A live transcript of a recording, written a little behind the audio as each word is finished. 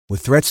With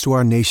threats to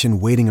our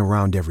nation waiting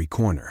around every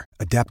corner,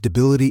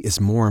 adaptability is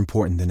more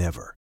important than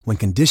ever. When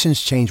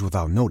conditions change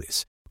without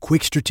notice,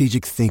 quick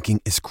strategic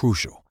thinking is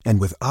crucial.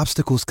 And with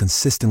obstacles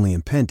consistently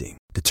impending,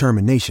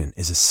 determination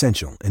is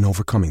essential in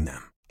overcoming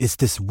them. It's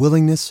this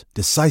willingness,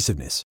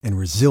 decisiveness, and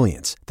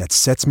resilience that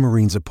sets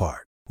Marines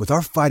apart. With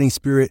our fighting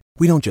spirit,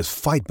 we don't just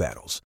fight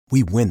battles,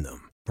 we win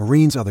them.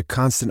 Marines are the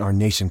constant our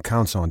nation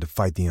counts on to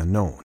fight the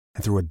unknown.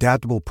 And through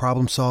adaptable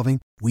problem solving,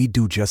 we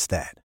do just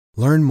that.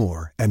 Learn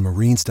more at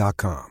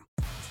marines.com.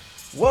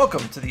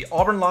 Welcome to the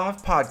Auburn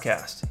Live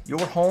Podcast,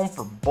 your home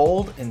for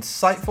bold,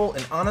 insightful,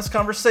 and honest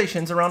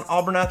conversations around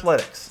Auburn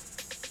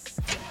athletics.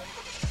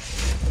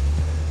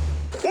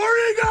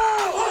 Where you go?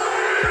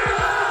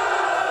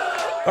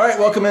 All right,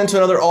 welcome into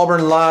another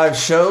Auburn Live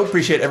show.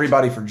 Appreciate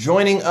everybody for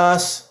joining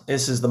us.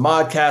 This is the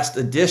Modcast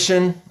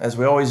edition. As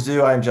we always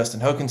do, I am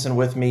Justin Hokanson.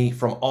 With me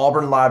from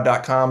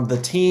auburnlive.com,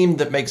 the team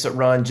that makes it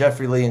run,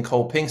 Jeffrey Lee and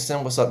Cole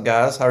Pinkston. What's up,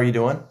 guys? How are you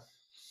doing?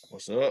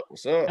 What's up?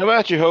 What's up? How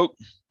about you, Hope?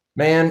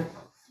 Man,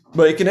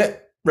 making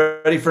it.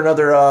 Ready for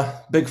another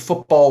big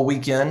football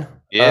weekend.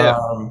 Yeah.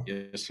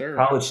 Yes, sir.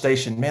 College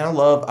Station. Man,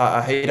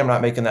 I hate I'm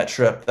not making that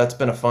trip. That's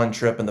been a fun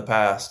trip in the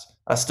past.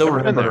 I still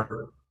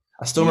remember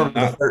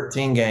the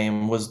 13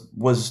 game was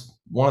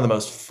one of the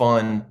most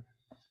fun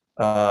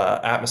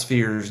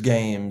atmospheres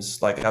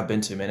games like I've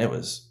been to, man. It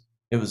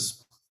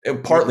was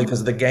partly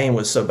because the game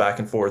was so back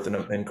and forth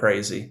and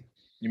crazy.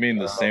 You mean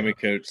the Sammy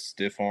Coach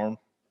stiff arm?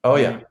 Oh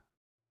yeah.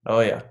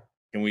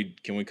 Can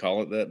we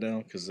call it that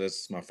now? Because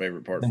that's my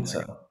favorite part. I think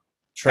so.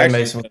 Trey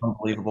Mason was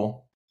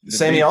unbelievable.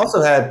 Sammy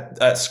also had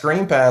that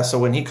screen pass, so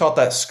when he caught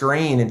that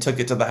screen and took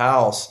it to the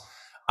house,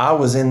 I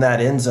was in that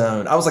end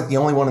zone. I was like the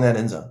only one in that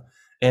end zone.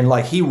 And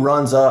like he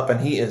runs up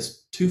and he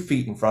is 2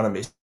 feet in front of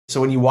me.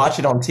 So when you watch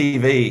it on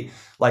TV,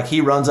 like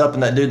he runs up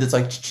and that dude that's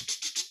like,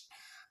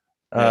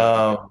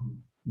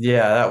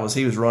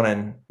 he was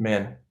running,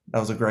 man. That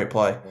was a great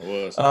play.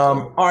 It was.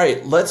 All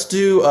right, let's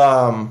do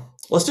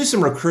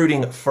some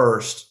recruiting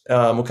first.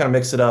 We'll kind of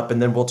mix it up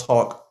and then we'll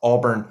talk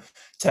Auburn,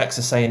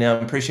 Texas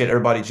A&M. Appreciate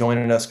everybody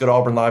joining us. Go to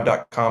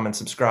auburnlive.com and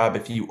subscribe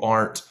if you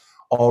aren't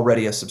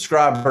already a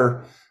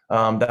subscriber.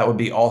 That would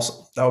be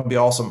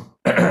awesome.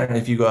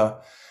 If you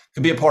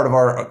could be a part of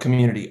our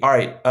community. All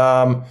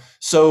right.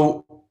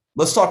 So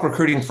let's talk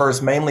recruiting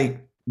first, mainly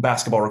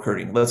basketball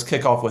recruiting. Let's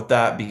kick off with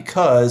that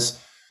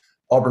because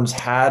Auburn's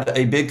had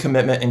a big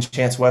commitment in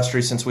Chance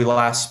Westry since we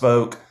last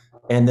spoke.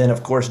 And then,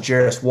 of course,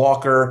 Jarace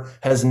Walker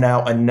has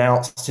now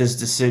announced his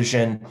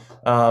decision.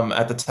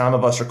 At the time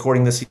of us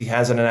recording this, he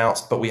hasn't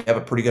announced, but we have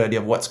a pretty good idea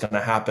of what's going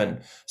to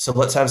happen. So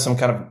let's have some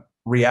kind of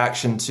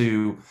reaction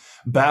to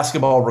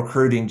basketball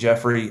recruiting,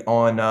 Jeffrey,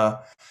 on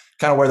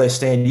kind of where they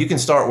stand. You can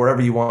start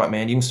wherever you want,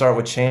 man. You can start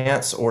with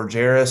Chance or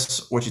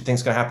Jarace, what you think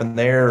is going to happen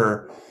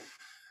there.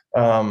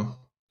 I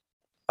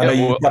know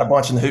you've got a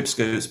bunch in the hoop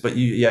scoots, but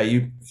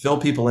you fill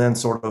people in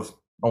sort of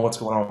on what's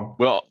going on.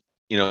 Well,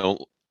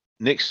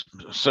 Nick's.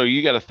 So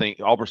you got to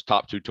think Auburn's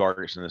top 2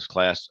 targets in this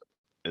class,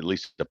 at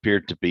least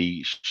appeared to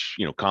be,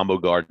 combo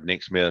guard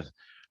Nick Smith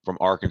from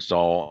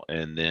Arkansas,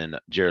 and then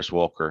Jarace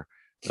Walker,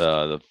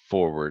 the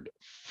forward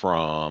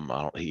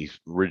from he's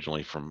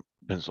originally from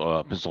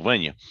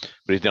Pennsylvania,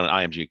 but he's down at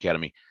IMG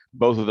Academy.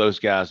 Both of those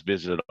guys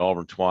visited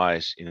Auburn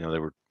twice. They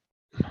were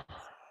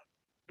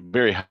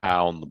very high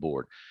on the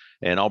board,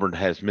 and Auburn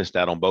has missed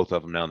out on both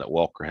of them now that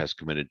Walker has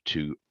committed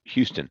to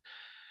Houston.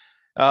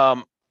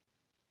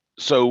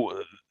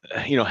 So,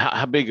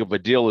 how big of a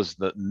deal is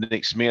the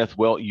Nick Smith?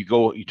 Well, you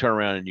turn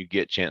around and you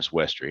get Chance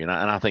Westry, and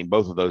I think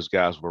both of those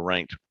guys were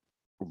ranked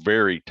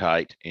very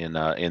tight in the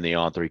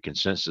On3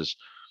 consensus.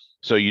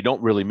 So you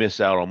don't really miss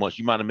out on much.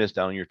 You might have missed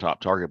out on your top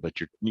target, but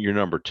your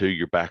number 2,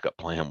 your backup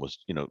plan was,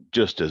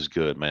 just as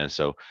good, man.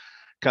 So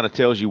kind of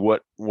tells you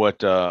what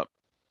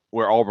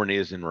where Auburn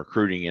is in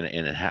recruiting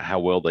and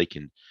how well they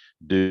can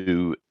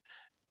do,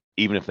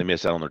 even if they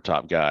miss out on their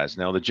top guys.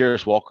 Now, the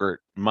Jarace Walker,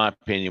 in my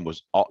opinion,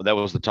 was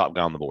the top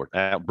guy on the board.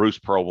 Bruce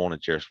Pearl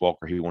wanted Jarace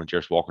Walker. He wanted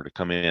Jarace Walker to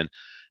come in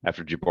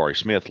after Jabari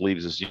Smith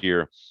leaves this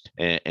year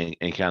and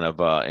kind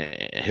of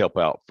help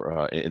out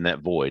in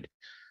that void.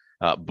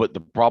 But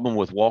the problem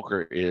with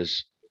Walker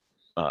is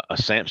a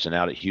Sampson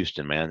out at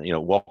Houston, man.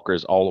 Walker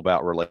is all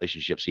about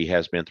relationships. He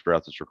has been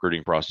throughout this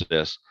recruiting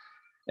process.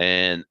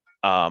 And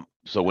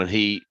so when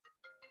he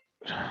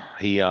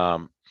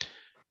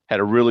had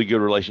a really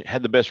good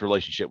had the best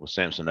relationship with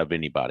Sampson of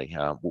anybody.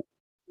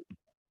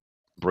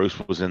 Bruce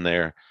was in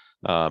there.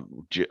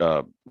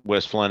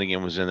 Wes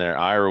Flanagan was in there.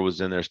 Ira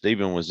was in there.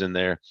 Steven was in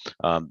there.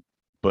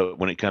 But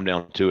when it come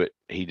down to it,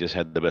 he just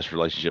had the best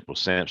relationship with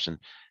Sampson.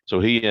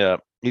 So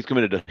he's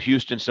committed to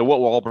Houston. So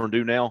what will Auburn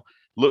do now?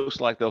 Looks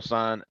like they'll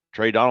sign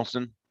Trey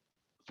Donaldson,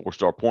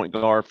 4-star point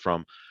guard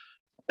from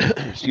from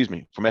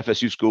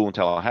FSU school in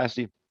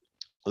Tallahassee.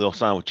 They'll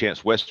sign with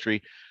Chance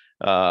Westry.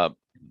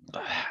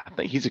 I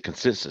think he's a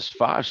consensus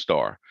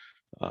 5-star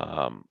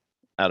out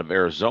of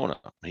Arizona.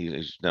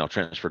 He's now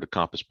transferred to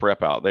Compass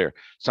Prep out there.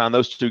 Sign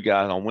those 2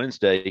 guys on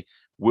Wednesday.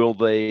 Will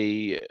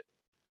they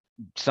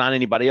sign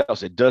anybody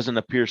else? It doesn't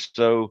appear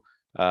so.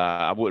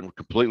 I wouldn't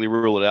completely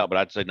rule it out, but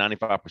I'd say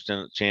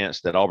 95%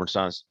 chance that Auburn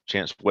signs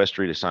Chance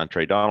Westry to sign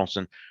Trey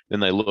Donaldson. Then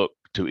they look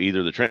to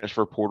either the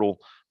transfer portal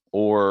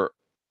or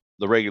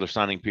the regular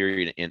signing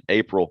period in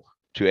April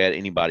to add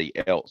anybody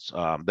else.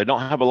 They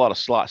don't have a lot of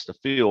slots to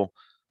fill,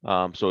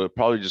 so it'll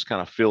probably just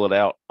kind of fill it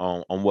out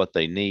on what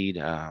they need.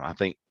 I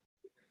think,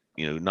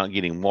 not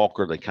getting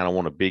Walker, they kind of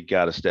want a big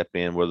guy to step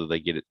in, whether they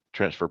get it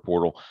transfer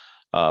portal.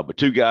 But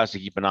two guys to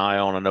keep an eye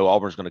on. I know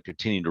Auburn's going to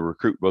continue to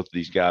recruit both of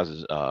these guys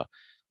as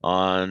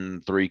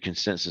on 3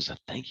 consensus. I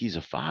think he's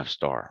a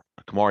 5-star.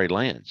 Kamari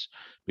Lands,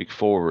 big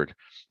forward.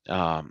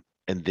 And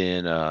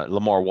then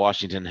Lamar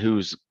Washington,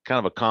 who's kind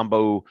of a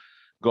combo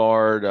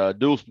guard,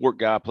 dual sport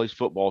guy, plays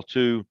football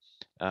too.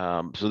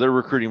 So they're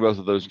recruiting both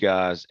of those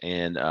guys.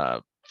 And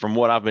from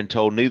what I've been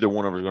told, neither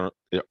one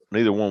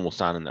will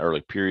sign in the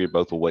early period.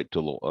 Both will wait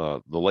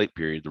till the late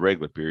period, the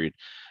regular period.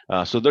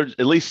 So there's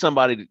at least some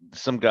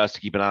guys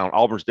to keep an eye on.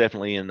 Auburn's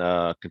definitely in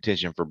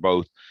contention for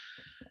both.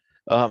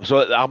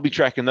 So I'll be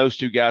tracking those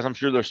two guys. I'm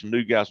sure there's some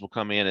new guys will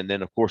come in, and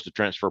then of course the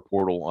transfer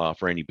portal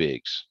for any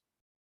bigs.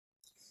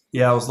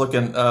 Yeah, I was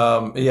looking.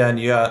 And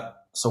you got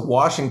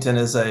Washington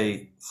is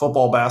a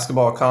football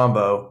basketball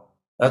combo.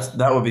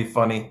 That would be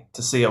funny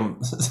to see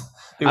him.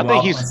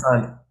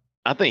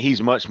 I think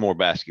he's much more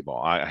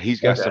basketball.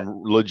 He's got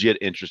some legit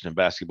interest in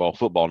basketball.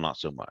 Football, not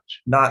so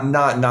much.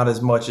 Not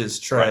as much as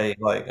Trey.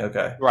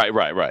 Right.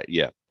 Right.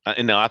 Yeah,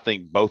 and now I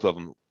think both of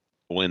them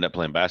will end up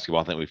playing basketball.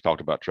 I think we've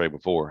talked about Trey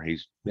before.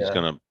 He's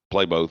going to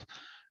play both,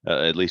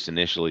 at least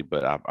initially.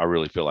 But I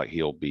really feel like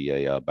he'll be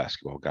a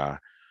basketball guy.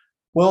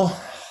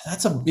 Well,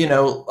 that's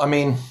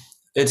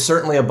it's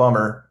certainly a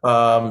bummer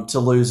to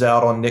lose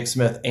out on Nick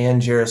Smith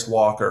and Jarace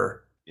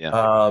Walker.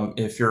 Yeah.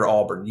 If you're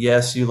Auburn,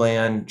 yes, you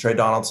land Trey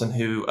Donaldson,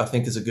 who I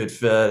think is a good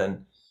fit,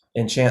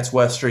 and Chance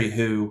Westry,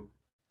 who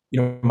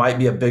might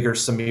be a bigger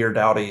Samir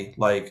Dowdy,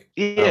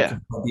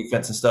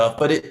 defense and stuff.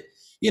 But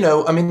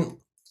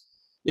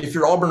if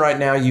you're Auburn right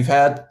now, you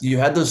had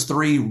those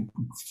 3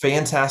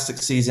 fantastic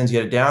seasons. You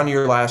had a down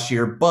year last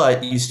year,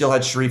 but you still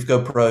had Sharif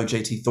go pro,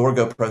 JT Thor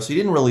go pro, so you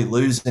didn't really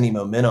lose any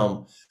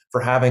momentum for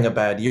having a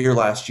bad year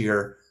last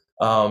year,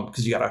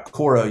 because you got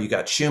Okoro, you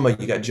got Chuma,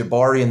 you got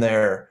Jabari in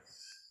there.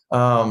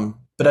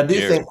 But I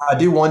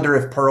do wonder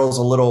if Pearl's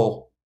a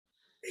little,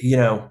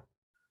 I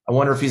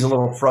wonder if he's a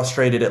little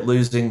frustrated at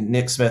losing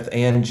Nick Smith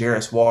and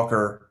Jarace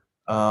Walker.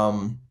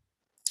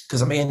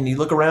 Because you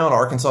look around,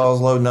 Arkansas is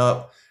loading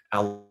up,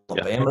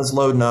 Alabama's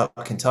loading up,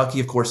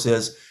 Kentucky, of course,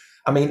 is.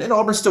 And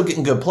Auburn's still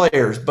getting good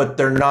players, but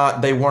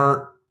they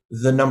weren't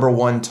the number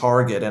one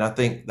target. And I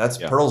think that's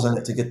Pearl's in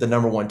it to get the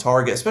number one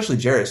target, especially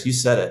Jarace. You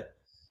said it.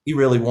 He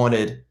really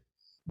wanted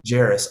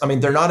Jarace.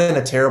 They're not in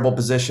a terrible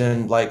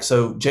position.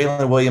 So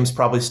Jalen Williams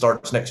probably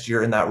starts next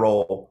year in that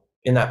role,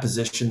 in that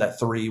position, that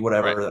 3,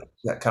 whatever,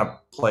 that kind of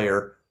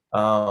player.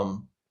 But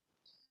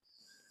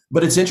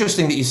it's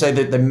interesting that you say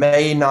that they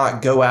may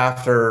not go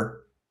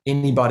after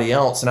anybody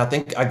else. And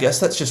I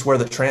guess that's just where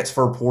the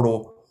transfer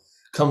portal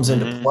comes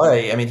into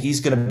play. He's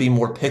going to be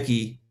more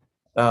picky,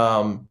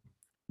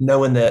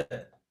 knowing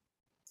that,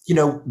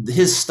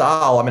 his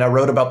style. I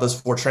wrote about those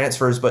 4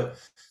 transfers, but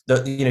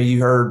you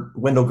heard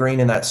Wendell Green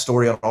in that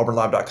story on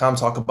auburnlive.com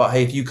talk about,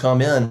 hey, if you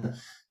come in,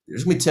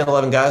 there's going to be 10,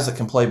 11 guys that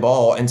can play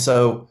ball. And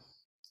so,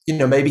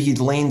 maybe he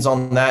leans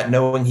on that,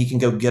 knowing he can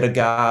go get a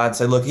guy and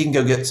say, look, he can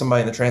go get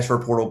somebody in the transfer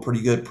portal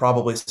pretty good,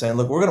 probably saying,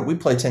 look, we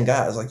play 10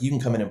 guys. You can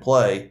come in and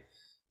play.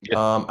 Yeah.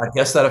 I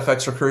guess that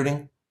affects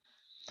recruiting.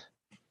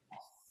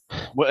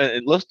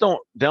 Well, let's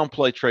don't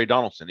downplay Trey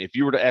Donaldson. If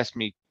you were to ask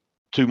me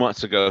 2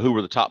 months ago who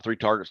were the top 3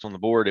 targets on the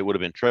board, it would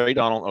have been Trey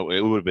Donaldson.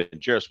 It would have been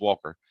Jarace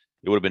Walker.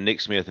 It would have been Nick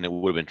Smith, and it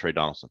would have been Trey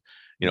Donaldson.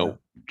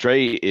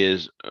 Trey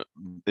is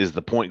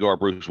the point guard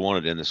Bruce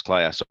wanted in this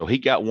class, so he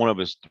got one of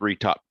his 3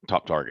 top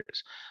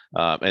targets.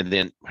 And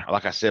then,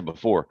 like I said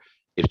before,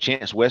 if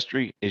Chance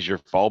Westry is your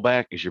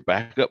fallback, is your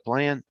backup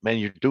plan, man,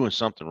 you're doing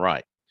something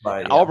right.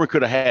 Right. Yeah. Auburn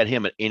could have had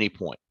him at any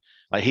point.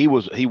 He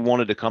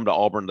wanted to come to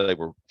Auburn. They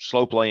were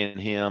slow playing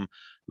him.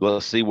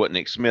 Let's see what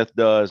Nick Smith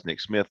does.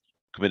 Nick Smith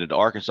committed to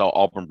Arkansas.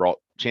 Auburn brought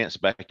Chance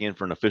back in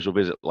for an official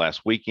visit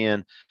last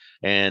weekend,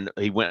 and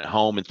he went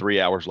home, and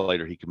 3 hours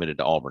later he committed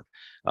to Auburn.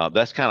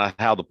 That's kind of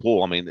how the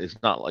pull. It's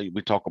not like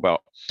we talk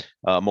about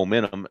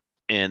momentum,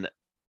 and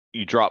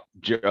you drop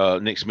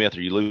Nick Smith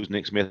or you lose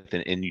Nick Smith,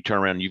 and you turn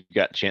around and you've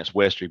got Chance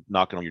Westry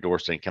knocking on your door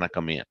saying, "Can I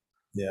come in?"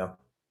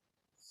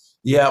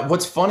 Yeah.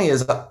 What's funny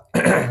is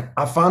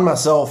I find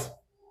myself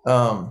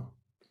when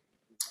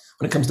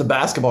it comes to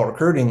basketball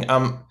recruiting,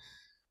 I'm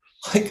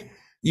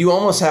you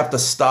almost have to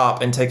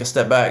stop and take a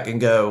step back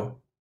and go,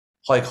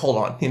 hold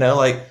on,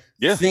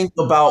 think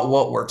about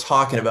what we're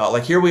talking about.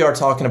 Here we are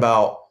talking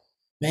about,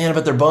 man,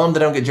 but they're bummed they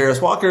don't get Jarace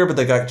Walker, but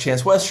they got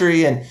Chance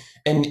Westry,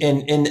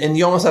 and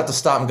you almost have to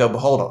stop and go, but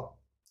hold on.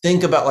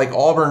 Think about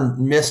Auburn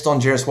missed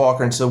on Jarace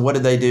Walker, and so what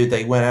did they do?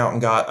 They went out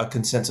and got a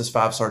consensus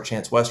 5-star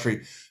Chance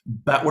Westry.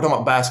 We're talking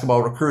about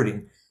basketball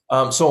recruiting.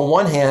 So on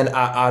one hand,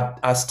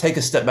 I take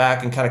a step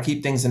back and kind of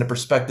keep things in the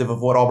perspective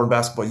of what Auburn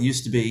basketball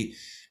used to be,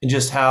 and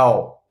just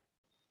how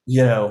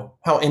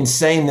how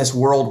insane this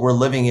world we're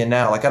living in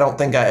now. Like, I don't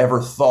think I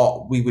ever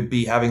thought we would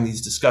be having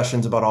these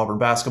discussions about Auburn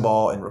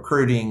basketball and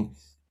recruiting.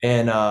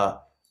 And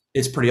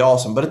it's pretty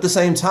awesome. But at the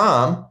same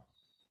time,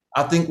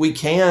 I think we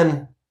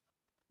can,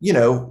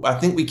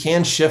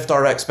 shift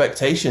our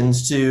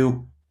expectations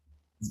to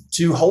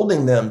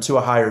holding them to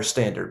a higher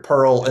standard,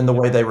 Pearl, in the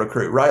way they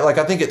recruit, right? Like,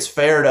 I think it's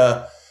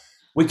fair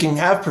we can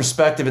have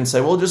perspective and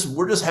say, well,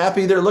 we're just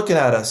happy they're looking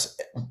at us.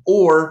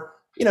 Or,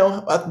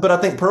 but I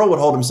think Pearl would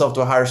hold himself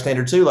to a higher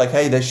standard too. Like,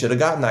 hey, they should have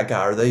gotten that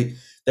guy, or they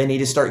need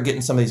to start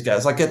getting some of these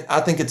guys. Like, I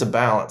think it's a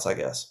balance, I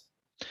guess.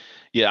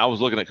 Yeah, I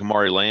was looking at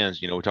Kamari Lands.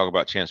 We talk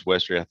about Chance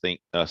Westry. I think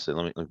so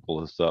let me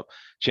pull this up.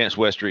 Chance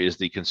Westry is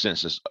the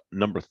consensus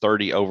number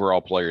 30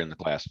 overall player in the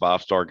class,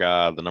 5-star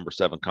guy, the number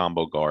 7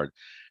 combo guard.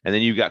 And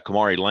then you've got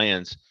Kamari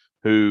Lands,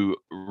 who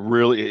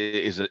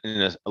really is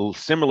in a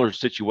similar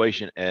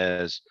situation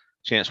as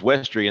Chance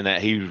Westry in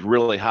that he's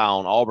really high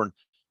on Auburn.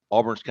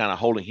 Auburn's kind of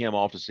holding him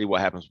off to see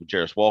what happens with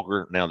Jarace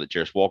Walker. Now that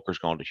Jarace Walker's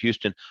gone to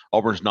Houston,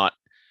 Auburn's not.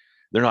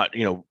 They're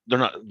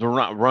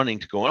not running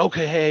to go,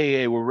 okay,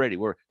 hey, we're ready.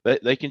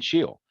 They can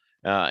chill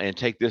and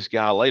take this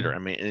guy later. I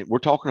mean, we're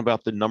talking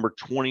about the number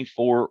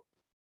 24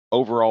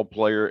 overall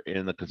player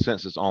in the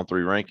consensus on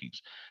 3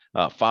 rankings,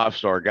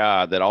 5-star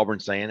guy that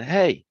Auburn's saying,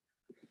 hey,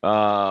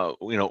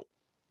 we'll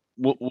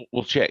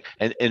check.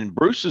 And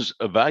Bruce's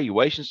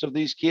evaluations of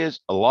these kids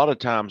a lot of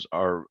times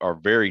are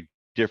very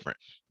different.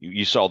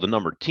 You saw the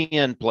number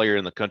 10 player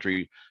in the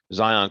country,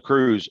 Zion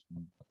Cruz.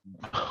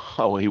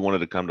 Oh, he wanted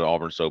to come to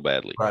Auburn so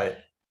badly. Right.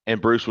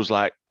 And Bruce was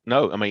like,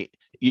 no, I mean,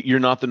 you're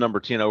not the number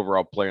 10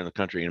 overall player in the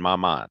country in my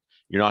mind.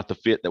 You're not the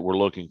fit that we're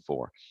looking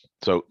for.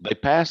 So they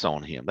pass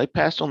on him. They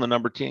passed on the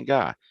number 10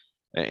 guy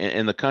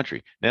in the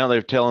country. Now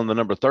they're telling the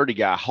number 30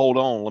 guy, hold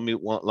on, let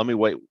me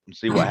wait and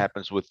see what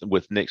happens with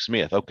Nick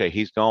Smith. Okay,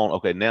 he's gone.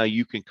 Okay, now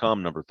you can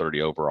come number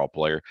 30 overall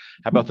player.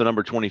 How about the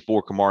number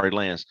 24 Kamari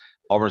Lands?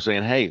 Auburn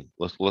saying, hey,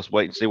 let's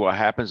wait and see what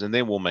happens, and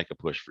then we'll make a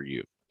push for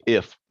you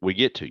if we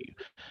get to you.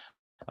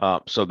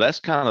 So that's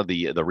kind of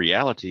the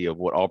reality of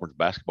what Auburn's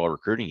basketball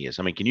recruiting is.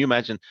 I mean, can you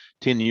imagine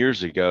 10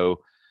 years ago,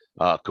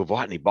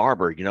 Kavotny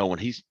Barber, when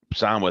he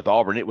signed with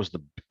Auburn, it was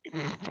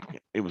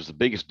the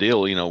biggest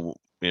deal,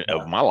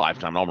 of my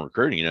lifetime in Auburn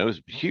recruiting. It was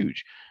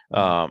huge.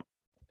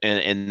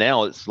 And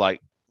now it's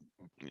like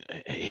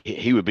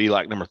he would be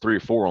like number 3 or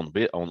 4 on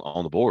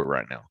the board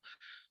right now.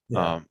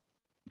 Yeah.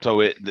 So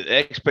the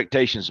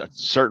expectations,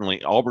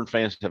 certainly Auburn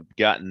fans have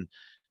gotten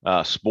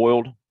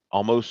spoiled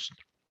almost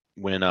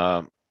when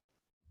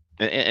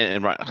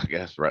and right, I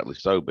guess rightly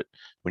so, but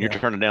when you're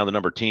turning down the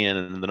number 10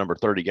 and the number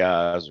 30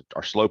 guys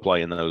are slow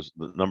playing the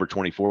number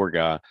 24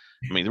 guy.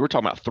 I mean, we're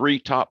talking about 3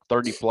 top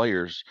 30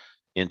 players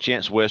in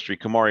Chance Westry,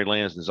 Kamari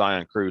Lands, and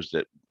Zion Cruz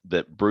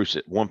that Bruce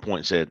at one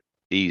point said,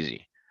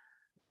 easy,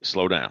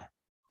 slow down.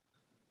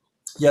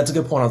 Yeah, it's a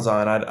good point on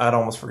Zion. I'd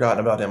almost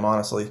forgotten about him,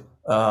 honestly.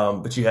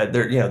 But you had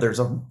there's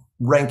a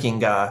ranking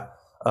guy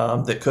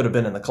that could have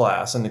been in the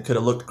class, and it could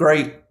have looked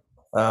great.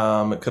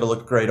 It could have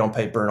looked great on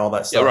paper and all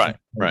that stuff. Yeah,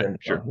 right,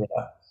 sure.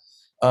 Yeah.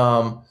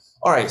 All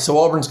right, so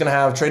Auburn's going to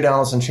have Trey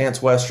Dallas and Chance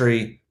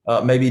Westry.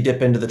 Maybe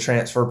dip into the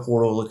transfer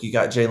portal. Look, you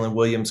got Jalen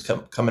Williams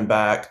coming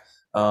back.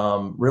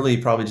 Really,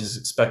 probably just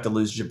expect to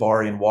lose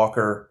Jabari and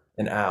Walker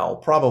and Al.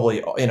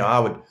 Probably,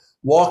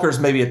 Walker's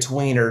maybe a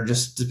tweener.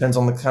 Just depends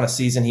on the kind of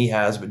season he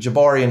has. But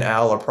Jabari and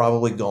Al are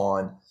probably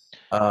gone.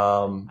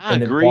 I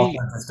agree.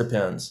 Walker just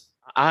depends.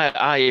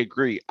 I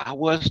agree. I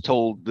was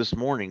told this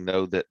morning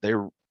though that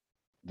they're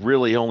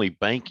really only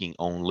banking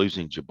on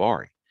losing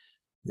Jabari.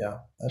 Yeah.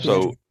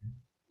 So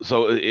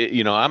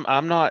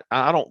I'm not.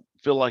 I don't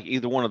feel like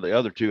either one of the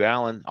other two,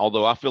 Allen.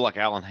 Although I feel like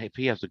Allen, if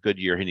he has a good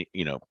year,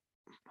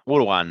 what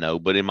do I know?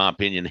 But in my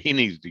opinion, he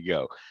needs to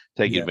go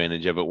take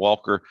advantage of it.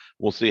 Walker,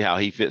 we'll see how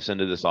he fits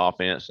into this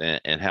offense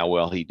and how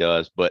well he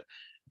does. But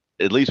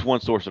at least one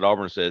source at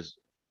Auburn says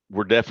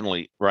we're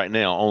definitely right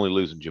now only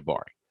losing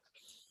Jabari.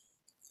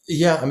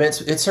 Yeah, I mean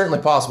it's certainly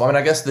possible. I mean,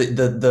 I guess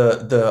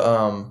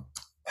the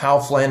how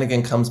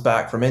Flanagan comes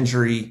back from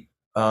injury,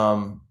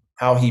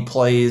 how he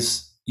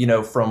plays,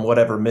 from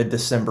whatever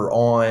mid-December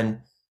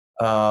on.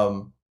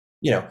 I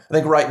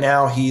think right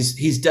now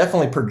he's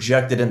definitely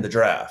projected in the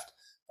draft.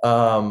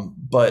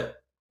 But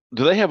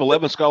do they have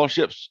 11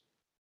 scholarships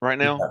right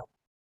now?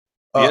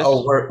 Yeah. Yes.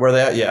 Where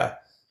they at? Yeah.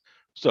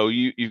 So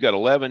you've got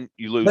 11.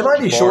 You lose. They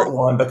might be short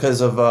one because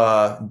of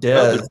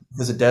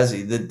because of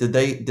Desi.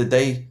 Did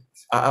they?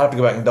 I have to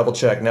go back and double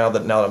check now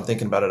that I'm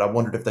thinking about it. I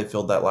wondered if they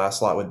filled that last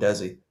slot with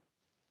Desi.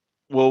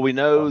 Well, we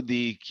know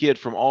the kid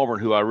from Auburn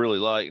who I really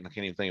like, and I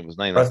can't even think of his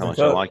name. That's how much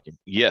I like him.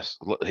 Yes,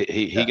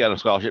 he got a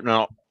scholarship.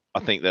 Now I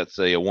think that's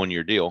a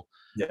 1-year deal.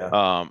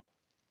 Yeah.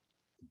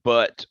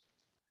 But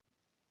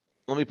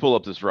let me pull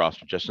up this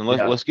roster, Justin.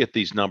 Let's get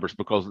these numbers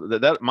because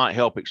that might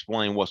help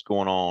explain what's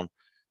going on.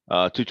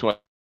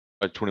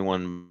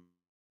 221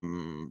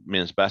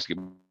 men's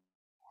basketball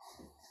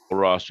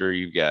roster.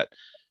 You've got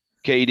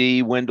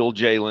KD, Wendell,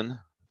 Jalen,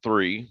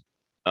 3.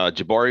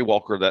 Jabari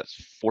Walker, that's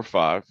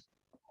 4-5.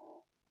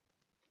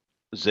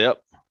 Zep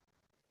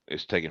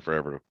it's taking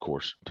forever, of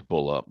course, to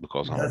pull up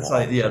because I'm That on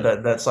site, yeah,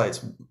 Zoom. that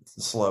site's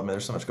slow, man.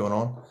 There's so much going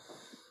on.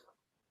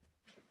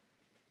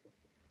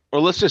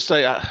 Well, let's just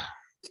say I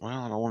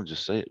don't want to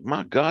just say it.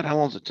 My God, how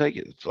long does it take?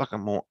 It's like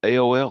I'm on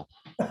AOL.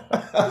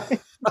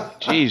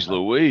 Jeez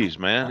Louise,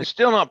 man. It's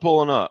still not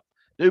pulling up.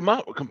 Dude,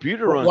 my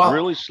computer Well, runs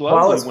really while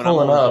slowly it's when I'm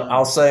pulling on up,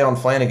 I'll Zoom. say on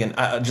Flanagan,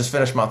 I just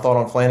finished my thought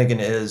on Flanagan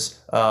is,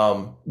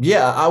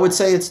 yeah, I would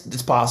say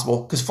it's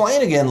possible because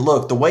Flanagan,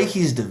 look, the way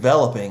he's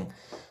developing,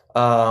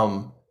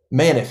 man,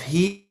 if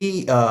he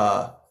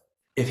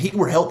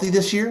were healthy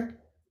this year,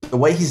 the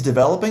way he's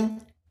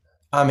developing,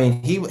 I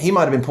mean, he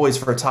might have been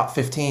poised for a top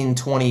 15,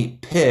 20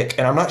 pick,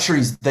 and I'm not sure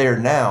he's there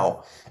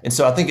now. And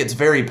so I think it's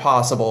very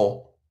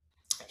possible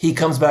he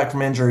comes back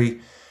from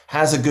injury,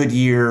 has a good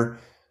year,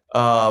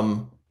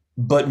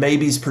 but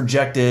maybe he's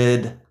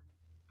projected,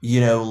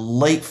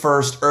 late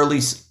first,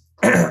 early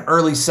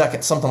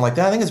second, something like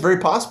that. I think it's very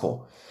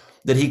possible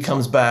that he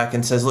comes back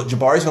and says, "Look,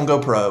 Jabari's going to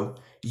go pro.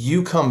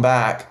 You come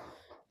back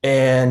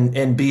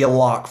and be a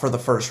lock for the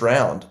first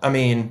round." I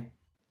mean,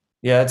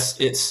 yeah, it's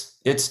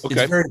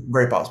Okay. very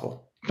very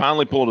possible.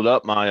 Finally pulled it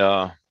up.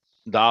 My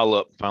dial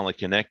up finally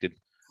connected.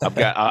 I've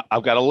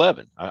got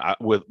 11.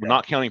 With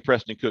not counting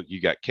Preston Cook,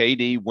 you got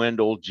KD,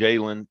 Wendell,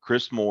 Jalen,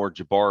 Chris Moore,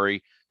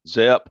 Jabari,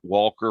 Zepp,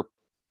 Walker,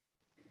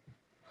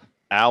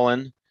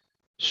 Allen,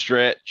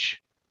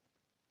 Stretch,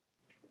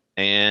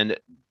 and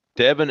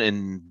Devin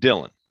and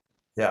Dylan.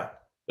 Yeah.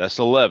 That's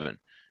 11.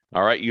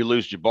 All right. You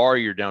lose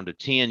Jabari, you're down to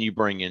 10. You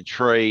bring in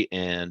Trey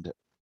and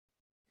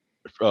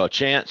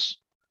Chance.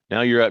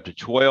 Now you're up to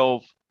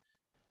 12.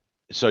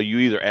 So you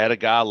either add a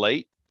guy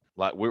late,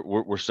 like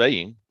we're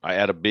saying, I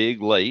add a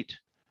big late,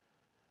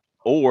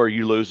 or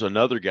you lose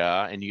another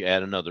guy and you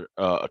add another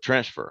a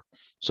transfer.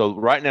 So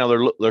right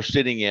now they're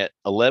sitting at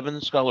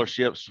 11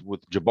 scholarships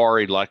with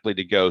Jabari likely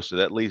to go. So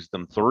that leaves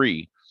them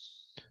 3.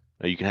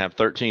 You can have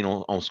 13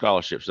 on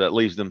scholarships. So that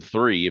leaves them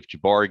 3 if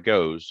Jabari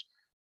goes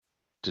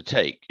to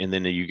take. And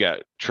then you got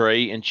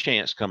Trey and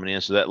Chance coming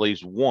in. So that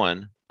leaves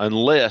 1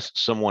 unless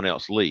someone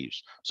else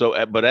leaves.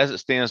 So, but as it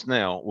stands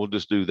now, we'll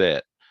just do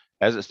that.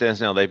 As it stands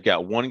now, they've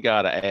got 1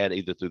 guy to add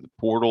either through the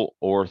portal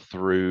or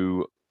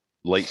through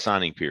late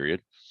signing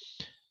period.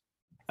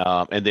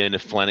 And then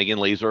if Flanagan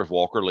leaves or if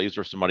Walker leaves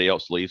or somebody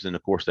else leaves, then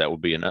of course that would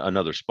be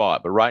another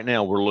spot. But right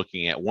now we're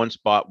looking at 1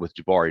 spot with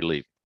Jabari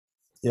leaving.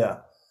 Yeah.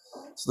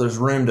 So there's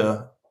room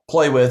to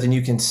play with, and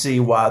you can see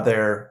why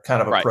they're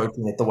kind of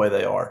approaching it the way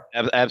they are.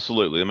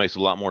 Absolutely. It makes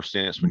a lot more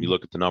sense when you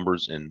look at the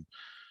numbers and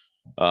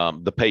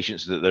the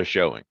patience that they're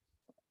showing.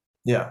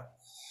 Yeah.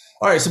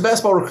 All right, so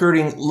basketball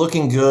recruiting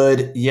looking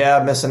good.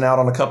 Yeah, missing out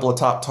on a couple of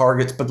top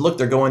targets, but look,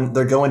 they're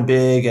going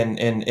big, and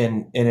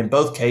in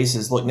both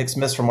cases, look, Nick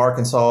Smith from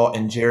Arkansas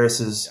and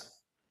Jarris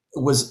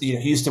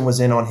Houston was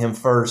in on him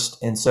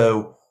first, and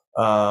so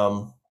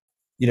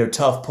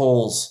tough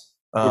pulls,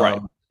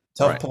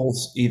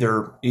 pulls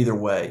either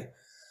way.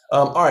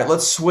 All right,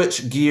 let's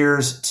switch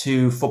gears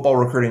to football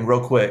recruiting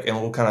real quick,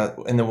 and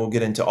then we'll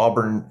get into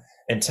Auburn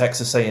and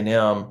Texas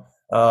A&M.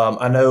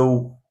 I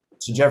know.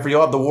 So, Jeffrey, you'll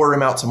have the war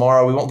room out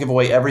tomorrow. We won't give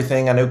away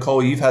everything. I know,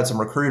 Cole, you've had some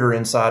recruiting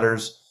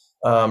insiders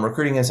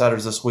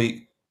this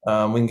week. We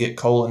can get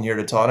Cole in here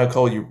to talk. I know,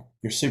 Cole,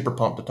 you're super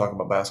pumped to talk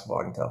about basketball,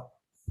 I can tell.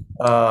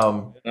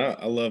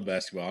 I love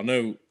basketball. I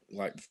know,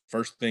 like, the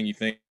first thing you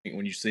think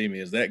when you see me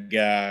is that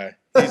guy,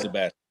 he's a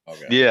basketball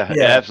guy. Yeah,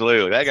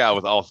 absolutely. That guy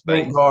was all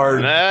state. Point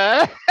guard.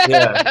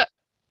 Yeah.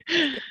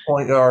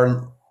 Point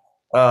guard.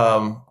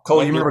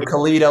 Cole, you remember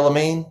Khalid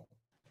El-Amin? Or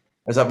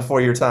is that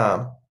before your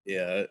time?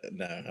 Yeah,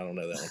 no, I don't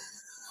know that one.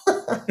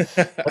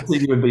 I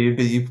think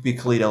you'd be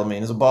Khalid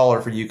El-Amin. He's a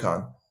baller for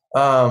UConn.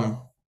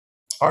 All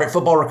right,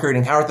 football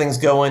recruiting. How are things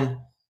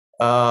going?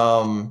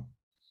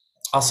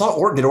 I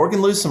saw did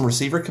Oregon lose some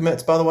receiver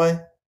commits, by the way?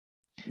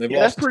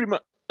 That's pretty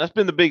much that's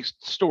been the big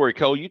story,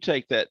 Cole. You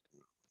take that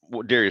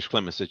Darius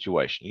Clemens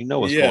situation. You know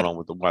what's going on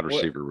with the wide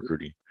receiver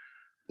recruiting.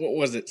 What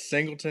was it?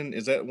 Singleton?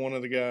 Is that one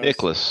of the guys?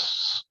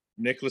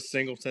 Nicholas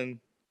Singleton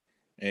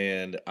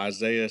and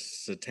Isaiah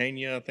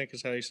Satania, I think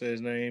is how you say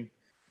his name.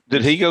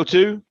 Did he go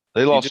too?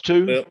 They lost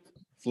 2?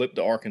 Flipped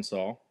to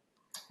Arkansas.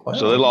 Wow.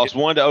 So they lost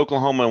 1 to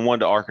Oklahoma and 1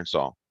 to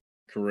Arkansas.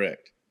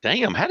 Correct.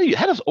 Damn, how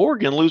does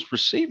Oregon lose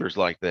receivers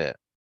like that?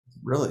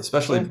 Really,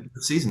 especially the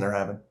season they're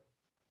having.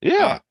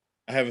 Yeah.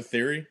 I have a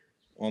theory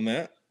on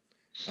that.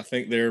 I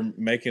think they're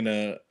making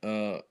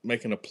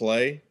a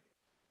play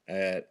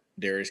at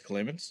Darius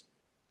Clemens.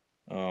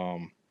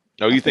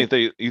 You think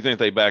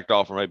they backed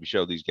off or maybe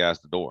showed these guys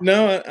the door?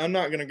 No, I'm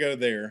not going to go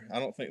there. I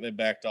don't think they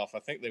backed off. I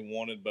think they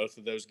wanted both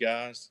of those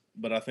guys,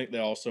 but I think they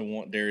also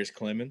want Darius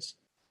Clemens.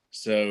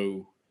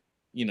 So,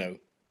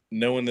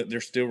 knowing that they're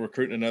still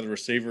recruiting another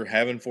receiver,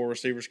 having 4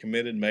 receivers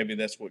committed, maybe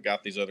that's what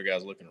got these other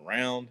guys looking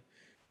around.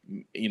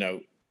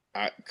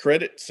 I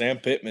credit Sam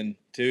Pittman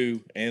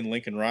too and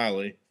Lincoln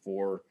Riley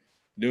for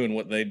doing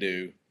what they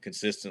do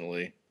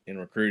consistently in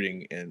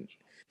recruiting, and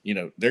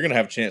they're going to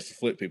have a chance to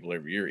flip people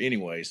every year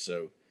anyway.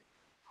 So,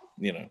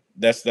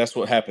 that's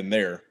what happened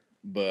there.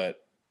 But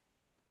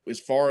as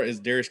far as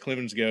Darius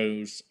Clemens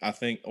goes, I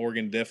think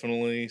Oregon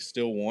definitely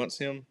still wants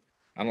him.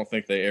 I don't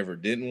think they ever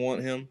didn't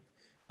want him.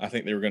 I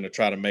think they were going to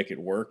try to make it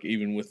work,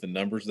 even with the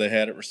numbers they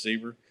had at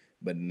receiver.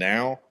 But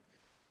now,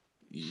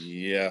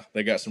 yeah,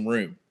 they got some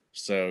room.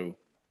 So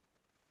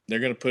they're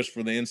going to push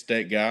for the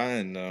in-state guy,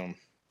 and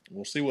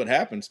we'll see what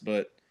happens.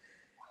 But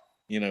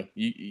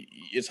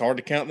it's hard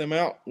to count them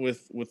out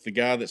with the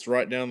guy that's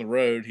right down the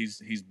road.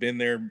 He's been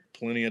there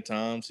plenty of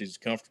times. He's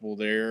comfortable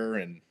there,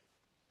 and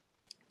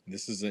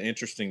this is an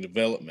interesting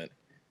development,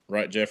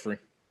 right, Jeffrey?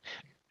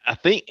 I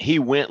think he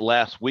went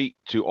last week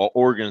to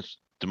Oregon's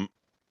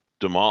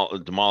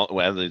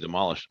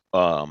demolished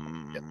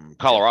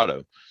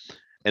Colorado.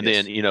 And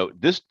Yes. then,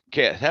 this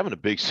cat having a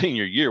big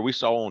senior year. We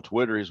saw on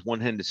Twitter his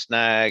one-handed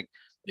snag.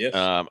 Yes.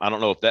 I don't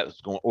know if that's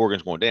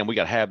Oregon's going, damn, we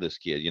got to have this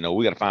kid.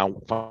 We got to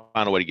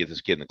find a way to get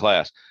this kid in the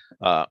class.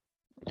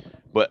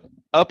 But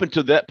up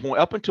until that point,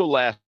 up until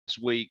last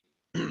week,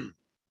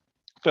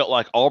 felt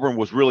like Auburn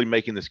was really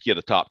making this kid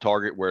a top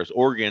target, whereas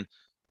Oregon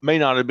may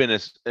not have been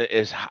as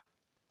high,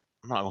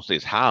 I'm not going to say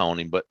as high on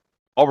him, but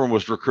Auburn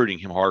was recruiting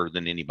him harder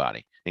than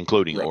anybody,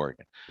 including Right.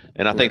 Oregon.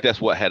 And I think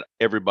that's what had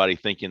everybody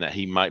thinking that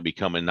he might be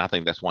coming. And I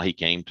think that's why he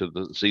came to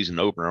the season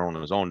opener on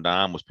his own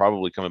dime, was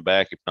probably coming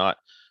back,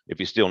 if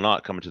he's still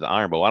not coming to the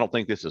Iron Bowl. I don't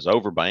think this is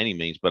over by any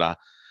means, but I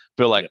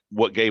feel like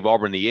what gave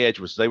Auburn the edge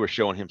was they were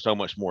showing him so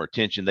much more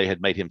attention. They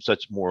had made him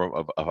such more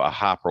of a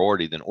high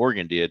priority than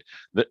Oregon did.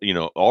 That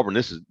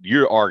Auburn,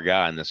 you're our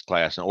guy in this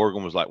class, and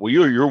Oregon was like, well,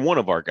 you're one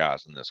of our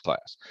guys in this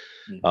class.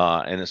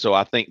 Mm-hmm. And so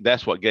I think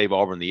that's what gave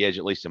Auburn the edge,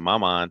 at least in my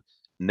mind.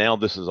 Now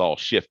this is all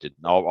shifted.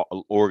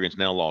 Oregon's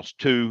now lost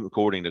 2,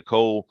 according to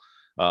Cole,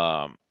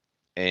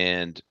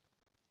 and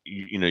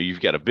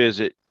you've got a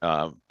visit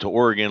to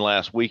Oregon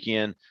last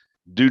weekend.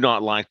 Do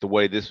not like the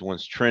way this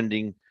one's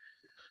trending.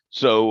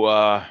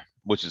 So,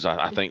 which is,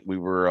 I think we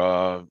were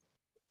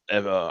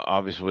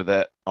obviously with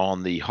that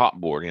on the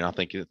hot board. I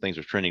think things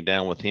are trending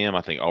down with him.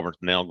 I think Auburn's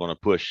now going to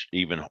push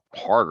even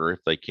harder if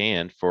they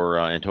can for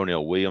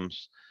Antonio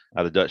Williams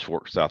out of Dutch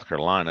Fork, South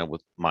Carolina,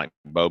 with Mike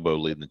Bobo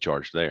leading the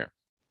charge there.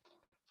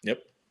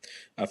 Yep.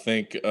 I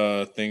think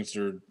things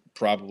are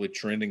probably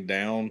trending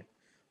down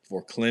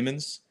for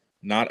Clemens,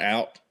 not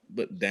out,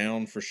 but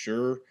down for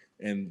sure.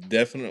 And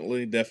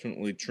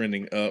definitely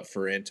trending up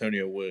for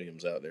Antonio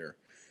Williams out there.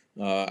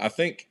 I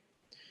think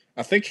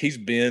he's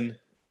been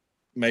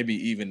maybe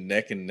even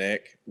neck and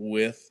neck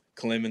with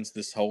Clemens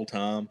this whole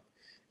time.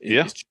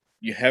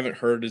 You haven't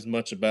heard as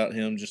much about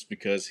him just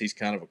because he's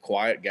kind of a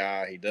quiet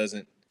guy. He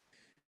doesn't,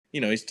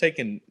 he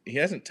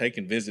hasn't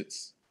taken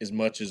visits as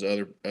much as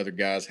other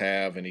guys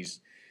have, and he's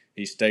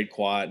stayed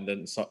quiet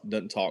and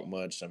doesn't talk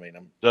much. I mean,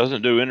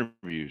 doesn't do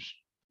interviews.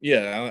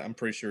 Yeah, I'm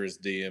pretty sure his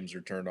DMs are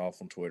turned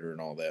off on Twitter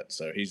and all that.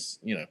 So he's,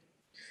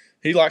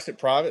 he likes it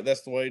private.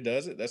 That's the way he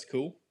does it. That's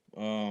cool.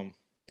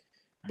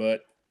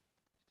 But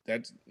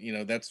that's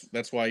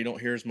why you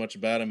don't hear as much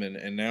about him.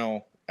 And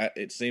now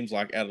it seems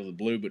like out of the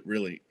blue, but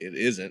really it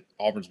isn't.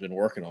 Auburn's been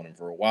working on him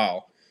for a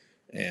while.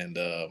 And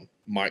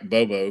Mike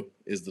Bobo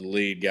is the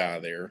lead guy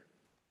there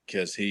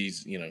because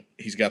he's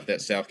got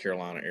that South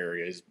Carolina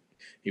area.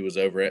 He was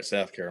over at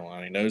South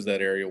Carolina. He knows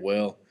that area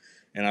well.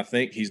 And I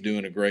think he's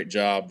doing a great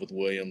job with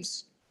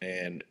Williams,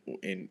 and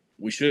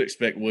we should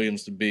expect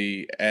Williams to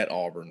be at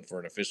Auburn for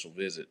an official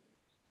visit,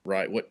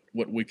 right? What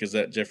week is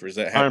that, Jeffrey? Is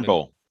that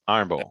happening?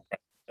 Iron Bowl.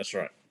 That's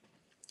right.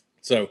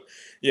 So,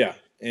 yeah,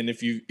 and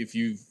if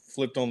you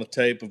flipped on the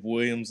tape of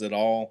Williams at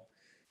all,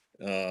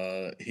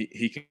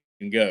 he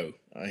can go.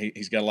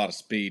 He's got a lot of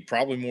speed,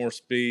 probably more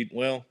speed.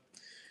 Well,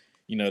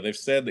 they've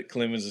said that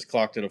Clemens has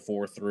clocked at a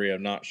 4.3.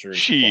 I'm not sure.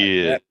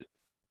 Shit.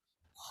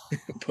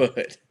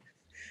 But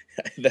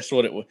that's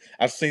what it was.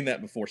 I've seen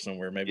that before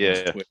somewhere, maybe on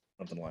Twitter,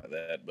 something like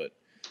that. But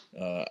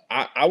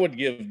I would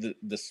give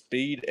the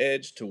speed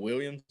edge to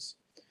Williams,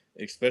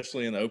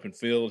 especially in the open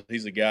field.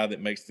 He's a guy that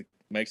makes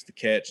the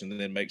catch and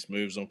then makes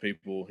moves on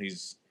people.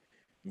 He's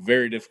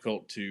very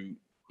difficult to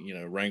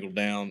wrangle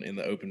down in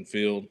the open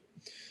field.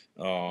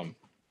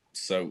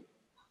 So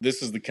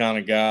this is the kind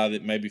of guy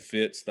that maybe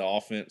fits the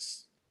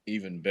offense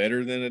even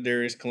better than a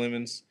Darius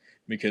Clemens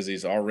because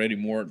he's already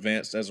more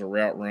advanced as a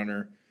route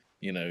runner.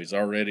 He's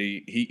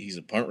already he's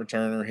a punt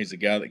returner. He's a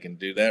guy that can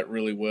do that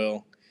really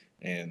well.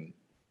 And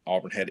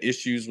Auburn had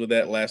issues with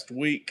that last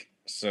week.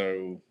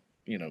 So,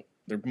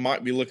 they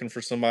might be looking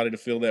for somebody to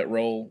fill that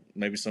role,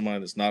 maybe somebody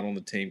that's not on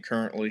the team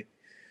currently.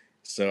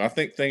 So I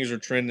think things are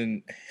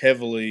trending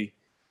heavily,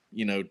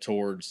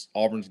 towards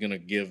Auburn's going to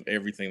give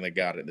everything they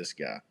got at this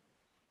guy.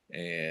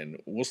 And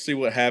we'll see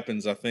what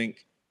happens. I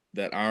think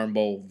that Iron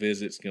Bowl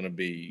visit's going to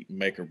be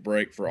make or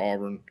break for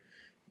Auburn.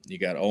 You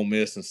got Ole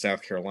Miss and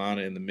South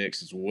Carolina in the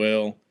mix as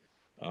well.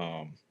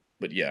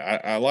 But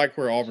yeah, I like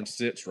where Auburn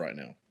sits right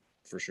now,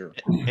 for sure.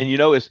 And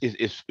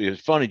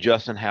it's funny,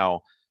 Justin,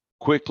 how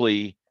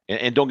quickly,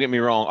 and don't get me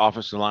wrong,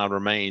 offensive line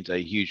remains a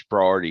huge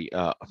priority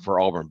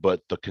for Auburn,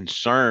 but the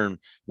concern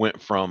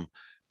went from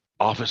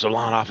offensive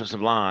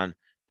line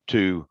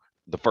to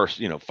the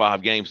first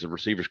 5 games the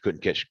receivers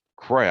couldn't catch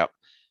crap.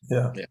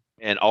 Yeah.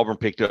 And Auburn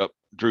picked up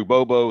Drew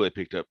Bobo, they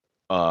picked up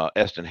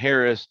Eston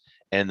Harris,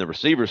 and the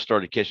receivers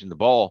started catching the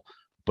ball,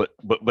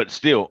 but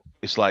still,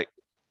 it's like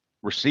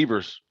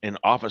receivers and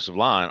offensive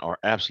line are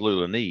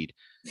absolutely a need.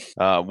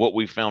 What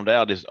we found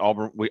out is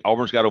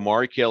Auburn's got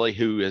Omari Kelly,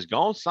 who has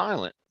gone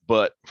silent,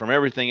 but from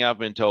everything I've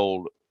been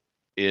told,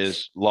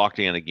 is locked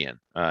in again.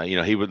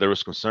 There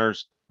was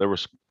concerns.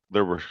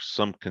 There were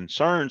some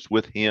concerns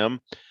with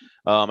him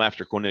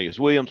after Cornelius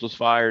Williams was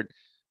fired,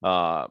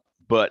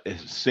 but it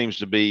seems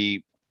to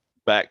be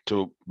back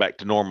to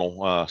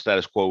normal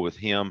status quo with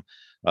him.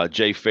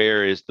 Jay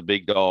Fair is the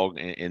big dog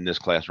in this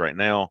class right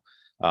now.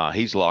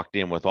 He's locked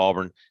in with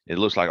Auburn. It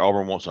looks like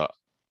Auburn wants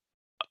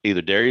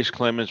either Darius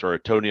Clemens or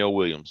Antonio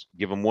Williams.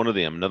 Give them one of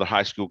them, another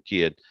high school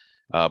kid.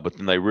 But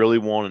then they really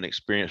want an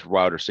experienced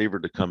wide receiver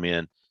to come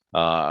in.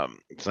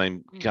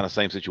 Same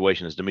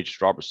situation as Demetrius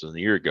Robertson a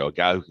year ago, a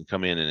guy who can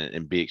come in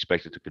and be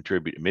expected to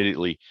contribute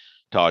immediately.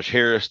 Taj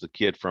Harris, the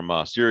kid from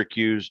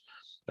Syracuse,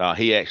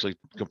 he actually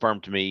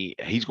confirmed to me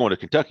he's going to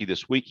Kentucky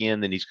this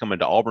weekend, then he's coming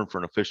to Auburn for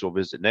an official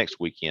visit next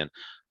weekend.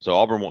 So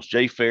Auburn wants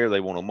Jay Fair, they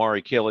want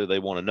Omari Kelly, they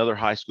want another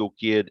high school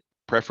kid,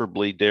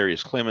 preferably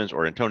Darius Clemens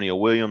or Antonio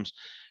Williams,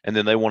 and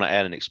then they want to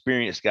add an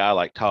experienced guy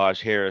like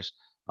Taj Harris,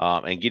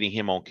 and getting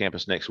him on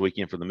campus next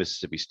weekend for the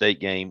Mississippi State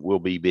game will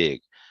be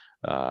big.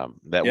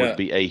 That would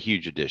be a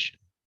huge addition.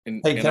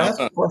 Hey, can I ask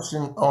a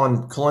question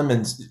on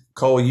Clemens?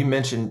 Cole, you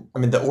mentioned,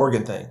 the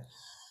Oregon thing.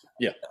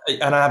 Yeah.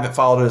 And I haven't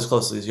followed it as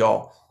closely as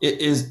y'all.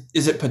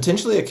 Is it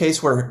potentially a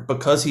case where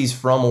because he's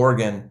from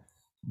Oregon,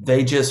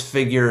 they just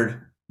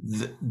figured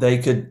they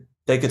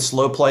could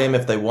slow play him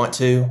if they want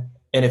to,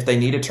 and if they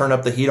need to turn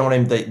up the heat on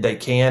him, they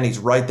can. He's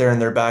right there in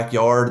their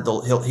backyard.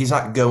 He's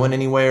not going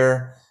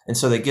anywhere, and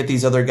so they get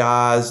these other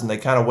guys and they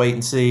kind of wait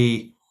and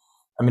see.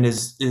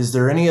 Is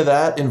there any of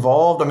that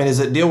involved? Is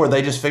it a deal where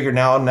they just figured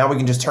now we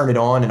can just turn it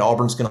on and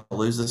Auburn's going to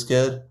lose this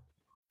kid?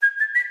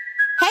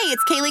 Hey,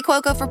 it's Kaylee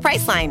Cuoco for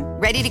Priceline.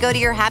 Ready to go to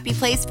your happy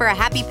place for a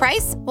happy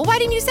price? Well, why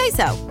didn't you say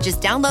so?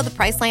 Just download the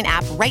Priceline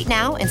app right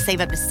now and save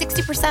up to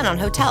 60% on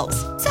hotels.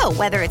 So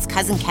whether it's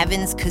Cousin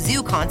Kevin's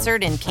Kazoo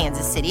Concert in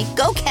Kansas City,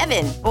 go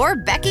Kevin, or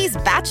Becky's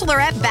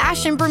Bachelorette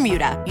Bash in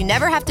Bermuda, you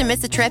never have to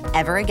miss a trip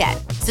ever again.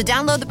 So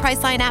download the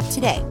Priceline app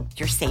today.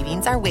 Your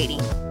savings are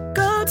waiting.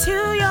 Go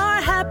to your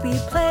happy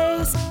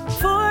place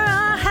for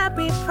a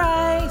happy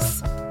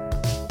price.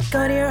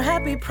 Go to your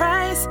happy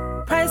price,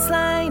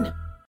 Priceline.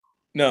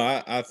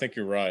 No, I think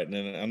you're right,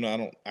 and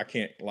I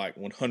can't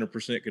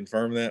 100%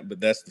 confirm that, but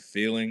that's the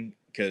feeling,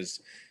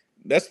 because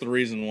that's the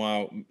reason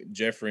why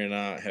Jeffrey and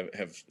I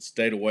have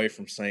stayed away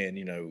from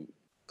saying,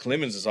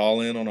 Clemens is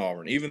all in on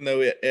Auburn, even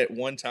though at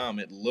one time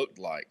it looked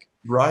like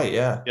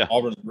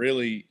Auburn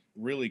really,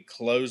 really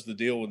closed the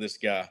deal with this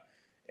guy.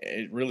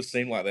 It really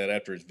seemed like that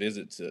after his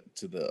visit to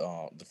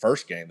the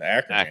first game, the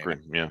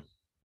Akron game.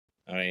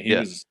 Yeah. He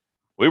was.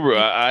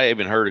 I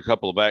even heard a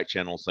couple of back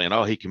channels saying,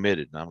 "Oh, he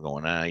committed." And I'm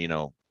going,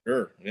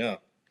 Sure, yeah,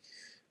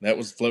 that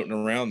was floating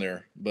around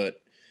there,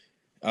 but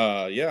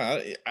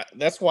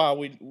that's why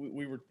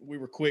we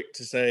were quick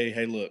to say,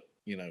 hey, look,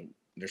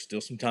 there's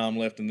still some time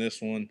left in this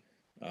one.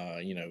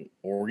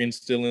 Oregon's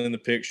still in the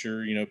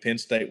picture. Penn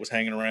State was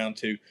hanging around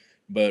too,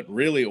 but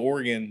really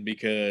Oregon,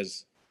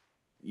 because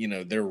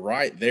they're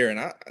right there,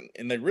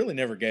 and they really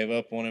never gave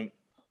up on him.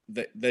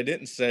 They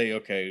didn't say,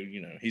 okay,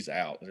 he's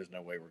out, there's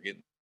no way we're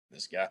getting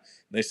this guy.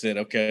 They said,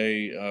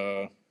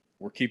 okay,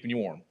 we're keeping you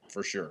warm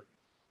for sure,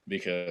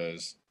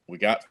 because we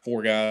got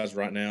 4 guys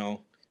right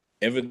now.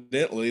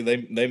 Evidently,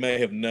 they may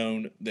have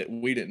known that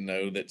we didn't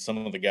know that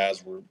some of the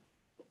guys were,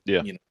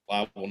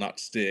 liable not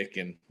to stick,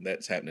 and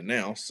that's happening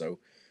now. So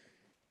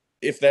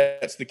if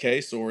that's the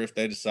case, or if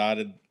they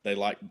decided they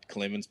liked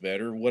Clemens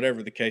better,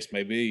 whatever the case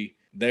may be,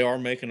 they are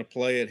making a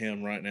play at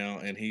him right now,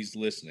 and he's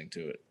listening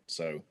to it.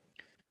 So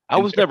I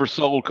was never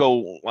sold,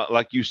 Cole,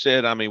 like you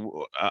said. I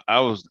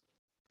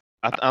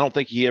don't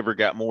think he ever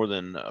got more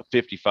than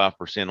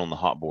 55% on the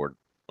hot board.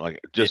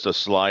 Just a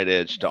slight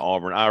edge to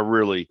Auburn.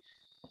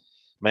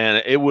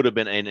 It would have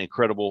been an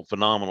incredible,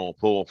 phenomenal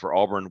pull for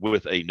Auburn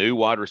with a new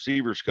wide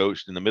receivers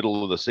coach in the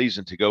middle of the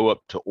season to go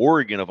up to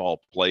Oregon of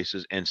all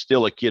places, and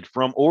still a kid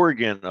from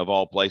Oregon of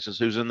all places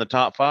who's in the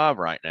top 5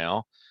 right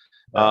now.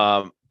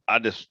 It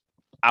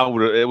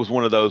was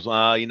one of those,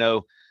 I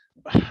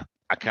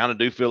kind of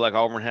do feel like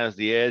Auburn has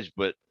the edge,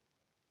 but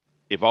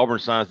if Auburn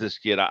signs this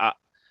kid,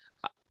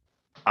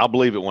 I'll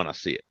believe it when I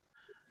see it.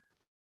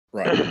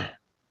 Right.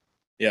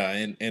 Yeah,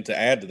 and to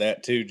add to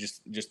that too,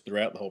 just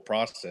throughout the whole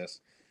process,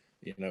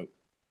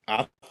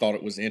 I thought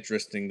it was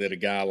interesting that a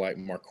guy like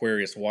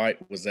Marquarius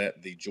White was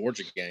at the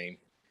Georgia game,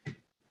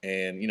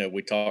 and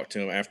we talked to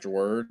him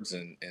afterwards,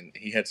 and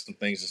he had some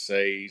things to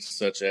say,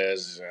 such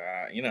as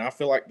I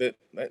feel like that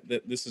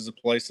this is a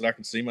place that I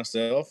can see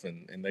myself,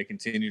 and they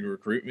continue to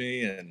recruit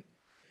me, and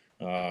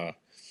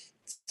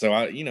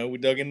so we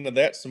dug into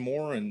that some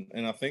more, and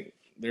I think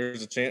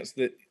there's a chance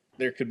that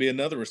there could be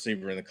another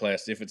receiver in the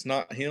class. If it's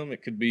not him,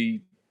 it could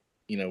be,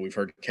 we've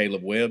heard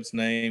Caleb Webb's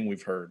name.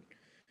 We've heard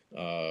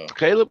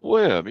Caleb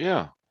Webb.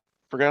 Yeah.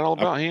 Forgot all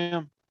about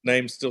him.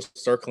 Name's still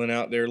circling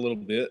out there a little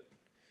bit.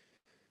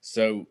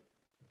 So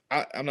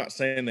I'm not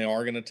saying they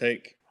are going to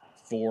take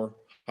 4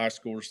 high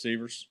school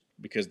receivers,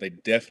 because they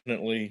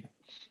definitely,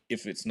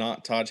 if it's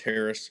not Taj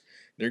Harris,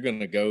 they're going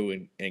to go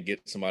and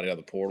get somebody out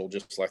of the portal,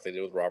 just like they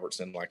did with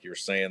Robertson. Like you were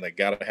saying, they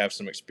got to have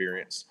some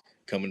experience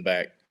coming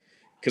back,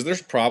 because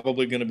there's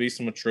probably going to be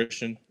some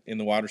attrition in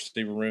the wide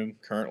receiver room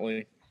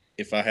currently.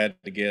 If I had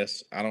to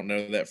guess, I don't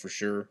know that for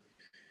sure,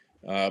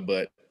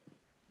 but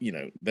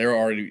they're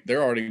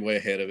already way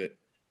ahead of it.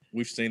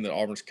 We've seen that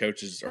Auburn's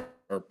coaches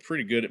are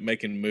pretty good at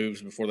making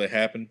moves before they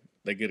happen.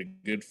 They get a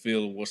good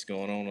feel of what's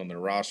going on their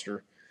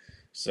roster.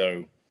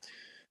 So,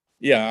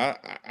 yeah,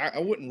 I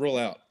wouldn't rule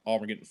out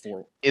Auburn getting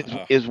 4.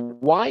 Is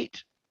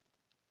White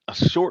a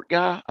short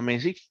guy? I mean,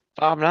 is he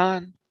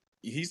 5'9"?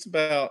 He's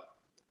about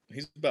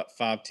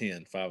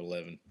 5'10",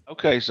 5'11".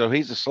 Okay, so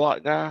he's a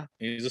slot guy.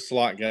 He's a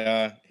slot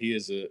guy. He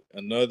is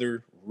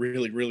another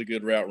really, really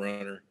good route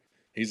runner.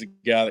 He's a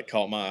guy that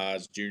caught my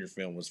eyes. Junior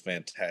film was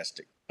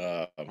fantastic.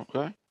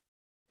 Okay.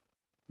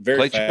 Very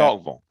Clay fast.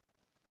 Chalkville.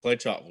 Clay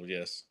Chalkville,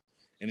 yes,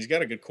 and he's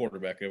got a good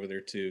quarterback over there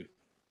too,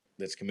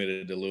 that's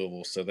committed to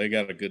Louisville. So they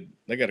got a good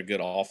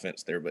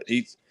offense there. But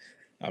he's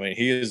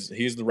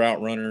the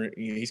route runner.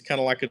 He's kind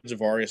of like a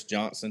Javarius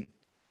Johnson,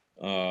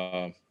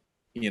 or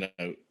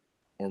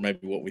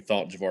maybe what we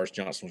thought Javarius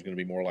Johnson was going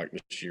to be more like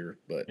this year.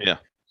 But yeah,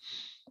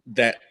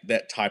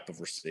 that type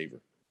of receiver.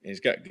 And he's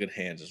got good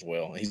hands as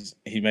well.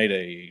 He made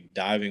a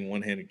diving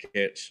one-handed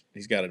catch.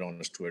 He's got it on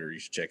his Twitter. You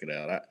should check it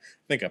out. I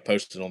think I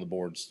posted it on the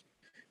boards.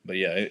 But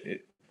yeah,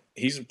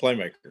 he's a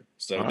playmaker.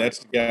 So that's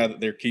the guy that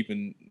they're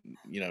keeping,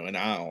 an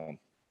eye on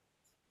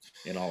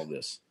in all of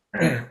this.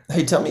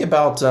 Hey, tell me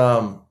about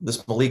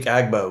this Malik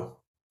Agbo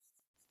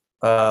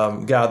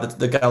guy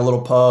that got a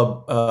little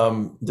pub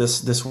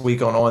this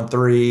week on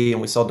On3, and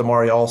we saw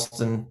Damari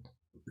Alston,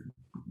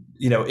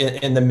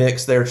 in the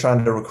mix there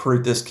trying to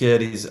recruit this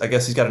kid. I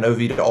guess he's got an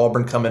OV to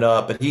Auburn coming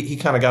up, but he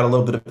kind of got a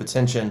little bit of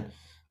attention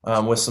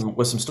with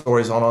some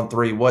stories on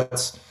On3.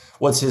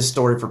 What's his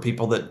story for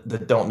people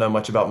that don't know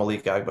much about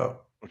Malik Agbo?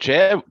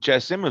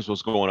 Chad Simmons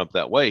was going up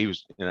that way. He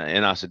was,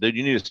 and I said, dude,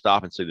 you need to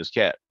stop and see this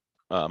cat,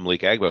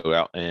 Malik Agbo,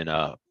 out in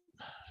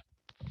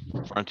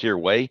Frontier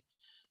Way,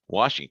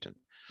 Washington.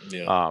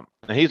 Yeah.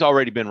 And he's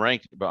already been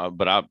ranked,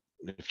 but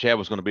if Chad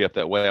was going to be up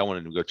that way, I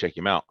wanted to go check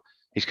him out.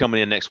 He's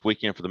coming in next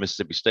weekend for the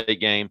Mississippi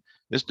State game.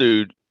 This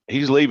dude,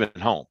 he's leaving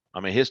home. I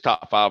mean, his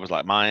top 5 is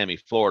like Miami,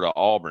 Florida,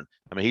 Auburn.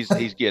 I mean,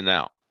 he's getting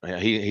out.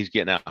 He's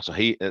getting out.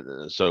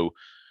 So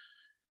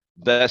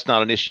that's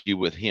not an issue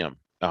with him.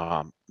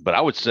 But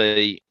I would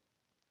say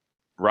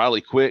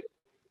Riley Quick,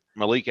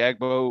 Malik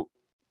Agbo,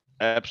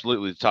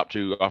 absolutely the top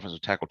 2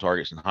 offensive tackle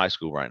targets in high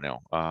school right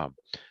now.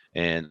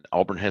 And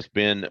Auburn has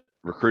been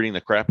recruiting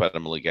the crap out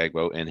of Malik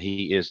Agbo, and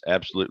he is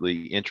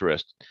absolutely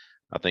interested.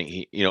 I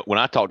think when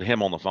I talk to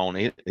him on the phone,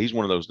 he's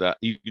one of those that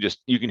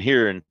you can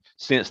hear and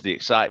sense the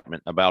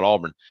excitement about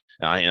Auburn.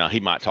 He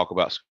might talk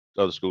about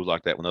other schools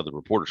like that when other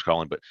reporters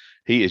call him, but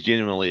he is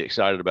genuinely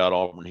excited about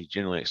Auburn. He's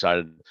genuinely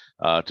excited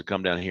to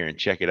come down here and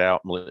check it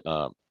out.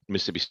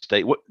 Mississippi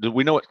State. What do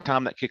we know? What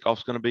time that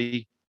kickoff's going to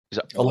be? Is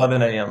it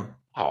 11 a.m.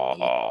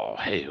 Oh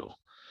hell!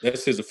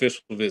 That's his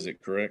official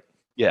visit, correct?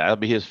 Yeah, that'll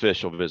be his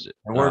official visit.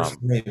 It works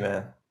for me,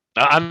 man.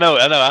 I know,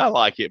 I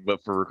like it,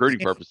 but for recruiting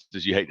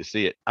purposes, you hate to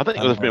see it. I think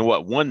there's been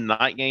one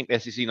night game,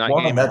 SEC night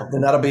game. Then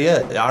that'll be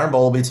it. The Iron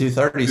Bowl will be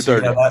 2:30. So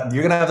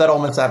you're gonna have that Ole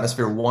Miss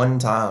atmosphere one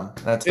time.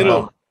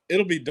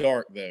 It'll be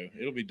dark though.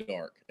 It'll be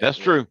dark. That's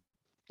true.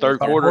 Third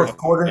quarter, fourth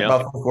quarter, yeah.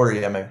 About fourth quarter,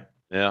 yeah, maybe.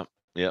 Yeah.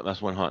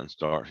 That's when hunting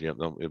starts. Yeah,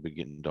 it'll be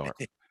getting dark.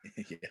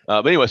 Yeah.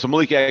 But anyway, so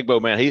Malik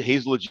Agbo, man,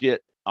 he's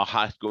legit a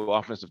high school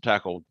offensive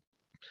tackle.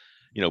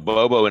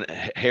 Bobo and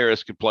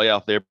Harris could play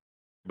out there,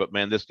 but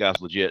man, this guy's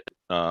legit.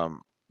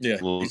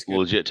 He's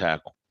legit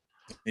tackle.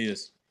 He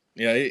is.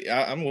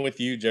 Yeah, I'm with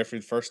you, Jeffrey.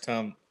 The first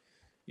time,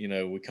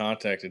 we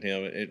contacted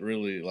him, it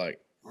really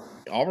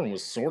Auburn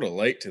was sort of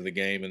late to the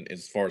game, and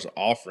as far as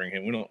offering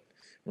him,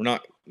 we're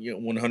not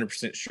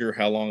 100% sure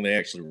how long they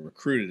actually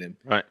recruited him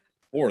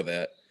for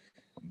that.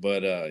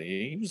 But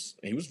he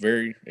was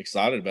very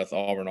excited about the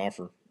Auburn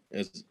offer,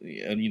 he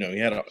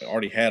had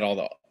already had all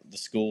the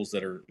schools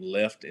that are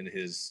left in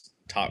his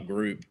top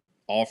group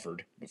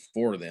offered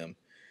before them,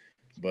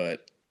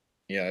 but.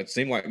 Yeah, it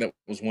seemed like that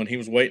was one he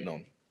was waiting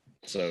on.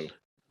 So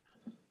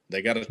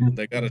they got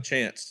a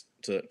chance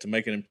to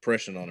make an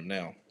impression on him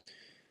now.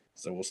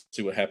 So we'll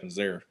see what happens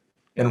there.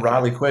 And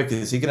Riley Quick,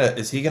 is he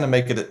gonna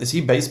make it? Is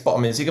he baseball?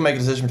 I mean, is he gonna make a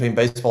decision between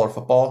baseball or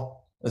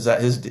football? Is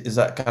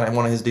that kind of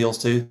one of his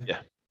deals too?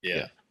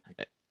 Yeah.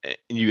 And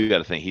you got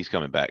to think he's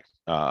coming back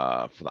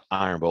for the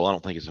Iron Bowl. I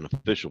don't think it's an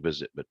official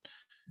visit, but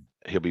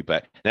he'll be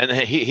back. And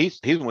he's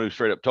the one who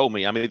straight up told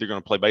me I'm either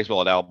going to play baseball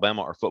at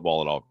Alabama or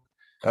football at Auburn.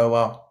 Oh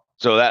wow.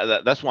 So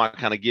that's why I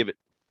kind of give it.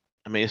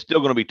 I mean, it's still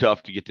going to be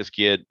tough to get this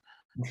kid,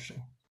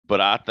 but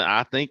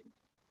I think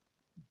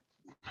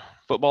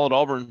football at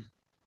Auburn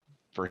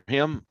for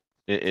him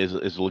is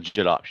a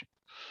legit option.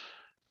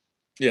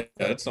 Yeah,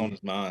 that's on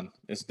his mind.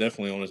 It's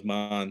definitely on his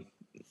mind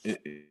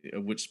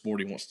which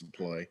sport he wants to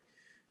play,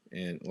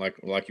 and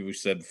like we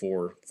said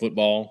before,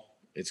 football.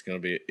 It's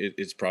probably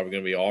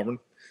going to be Auburn.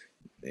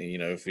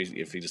 And, if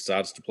he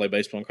decides to play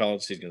baseball in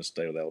college, he's going to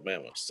stay with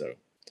Alabama. So.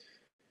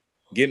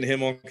 getting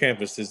him on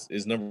campus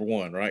is number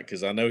one, right?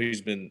 Because I know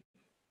he's been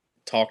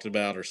talked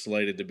about or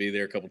slated to be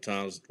there a couple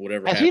times.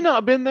 Whatever. Has he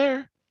not been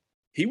there?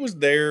 He was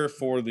there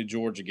for the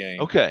Georgia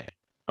game. Okay.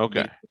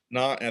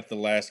 Not at the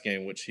last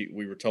game, which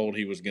we were told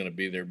he was going to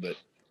be there, but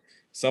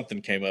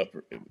something came up.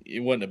 It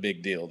wasn't a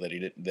big deal that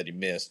he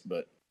missed,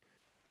 but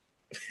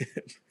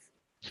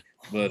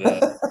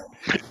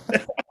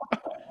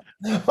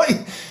Wait,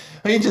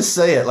 you just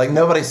say it like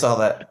nobody saw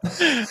that.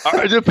 All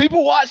right, do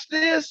people watch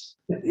this?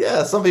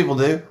 Yeah, some people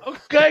do.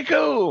 Okay,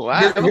 cool.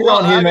 You're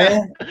on here,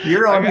 man.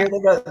 You're on here.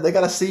 They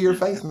got to see your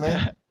face,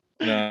 man.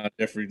 No,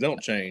 Jeffrey, don't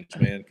change,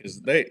 man,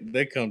 because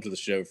they come to the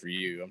show for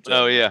you.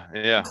 Oh yeah.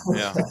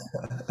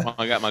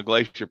 I got my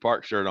Glacier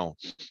Park shirt on.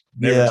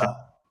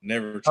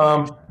 Never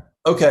change.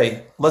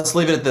 Okay, let's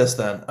leave it at this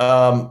then.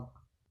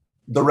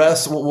 The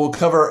rest we'll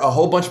cover a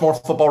whole bunch more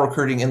football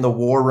recruiting in the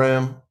War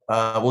Room.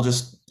 We'll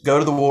just go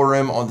to the War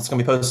Room it's going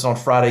to be posted on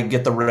Friday.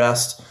 Get the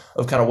rest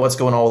of kind of what's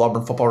going on with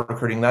Auburn football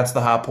recruiting. That's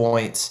the high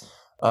points.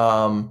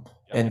 And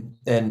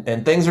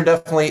things are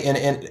definitely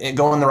in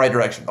going in the right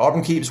direction.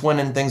 Auburn keeps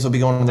winning, things will be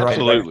going in the right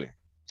direction.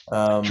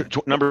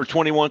 Absolutely. Number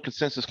 21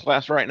 consensus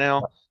class right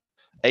now,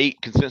 8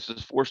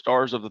 consensus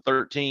 4-stars of the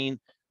 13.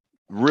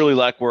 Really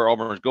like where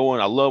Auburn is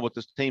going. I love what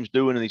this team's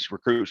doing, and these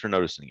recruits are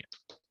noticing it.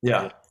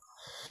 Yeah.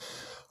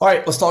 All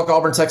right, let's talk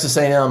Auburn, Texas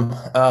A&M.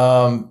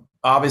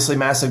 Obviously,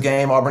 massive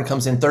game. Auburn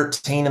comes in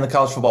 13 in the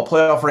college football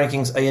playoff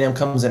rankings. A&M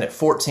comes in at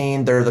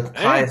 14. They're the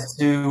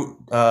highest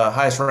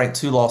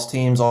ranked 2-loss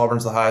teams.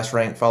 Auburn's the highest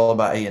ranked, followed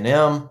by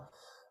A&M.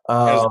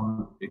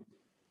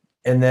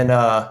 And then,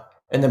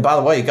 by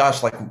the way,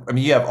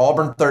 you have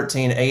Auburn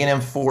 13, A&M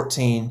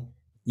 14.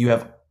 You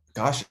have,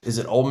 is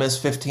it Ole Miss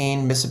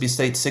 15, Mississippi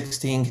State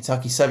 16,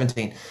 Kentucky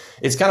 17?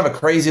 It's kind of a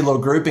crazy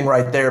little grouping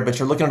right there. But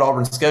you're looking at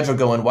Auburn's schedule,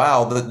 going,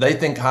 wow, they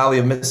think highly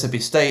of Mississippi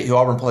State, who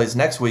Auburn plays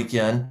next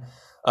weekend.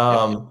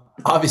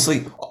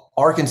 Obviously,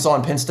 Arkansas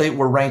and Penn State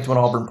were ranked when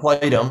Auburn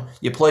played them.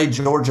 You played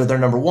Georgia, they're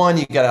number 1.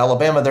 You got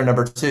Alabama, they're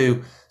number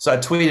 2. So I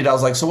tweeted, I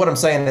was like, so what I'm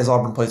saying is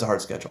Auburn plays a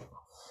hard schedule.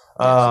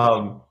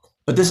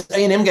 But this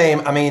A&M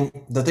game, I mean,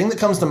 the thing that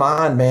comes to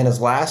mind, man,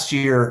 is last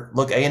year,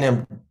 look,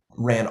 A&M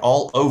ran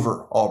all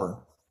over Auburn.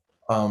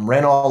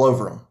 Ran all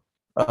over them.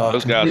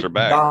 Those guys are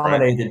back.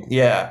 Dominated, right?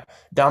 Yeah.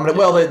 Dominated.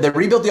 Well, they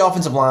rebuilt the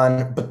offensive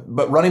line,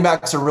 but running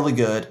backs are really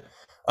good.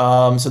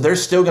 So they're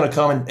still going to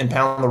come and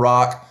pound the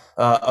rock.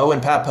 Owen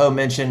Papo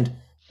mentioned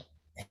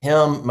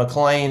him,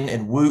 McClain,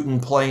 and Wooten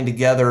playing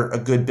together a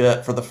good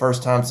bit for the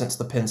first time since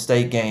the Penn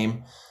State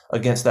game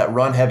against that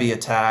run-heavy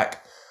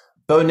attack.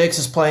 Bo Nix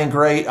is playing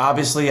great.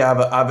 Obviously, I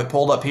have it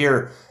pulled up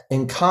here.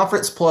 In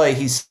conference play,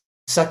 he's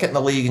second in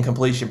the league in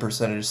completion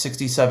percentage,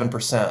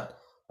 67%.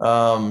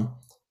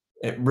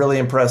 Really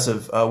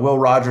impressive. Will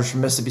Rogers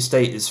from Mississippi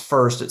State is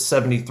first at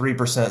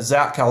 73%.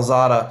 Zach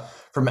Calzada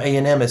from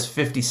A&M is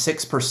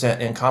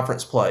 56% in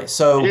conference play.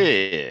 So,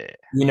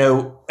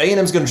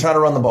 A&M's going to try to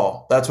run the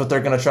ball. That's what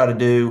they're going to try to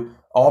do.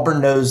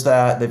 Auburn knows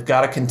that. They've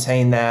got to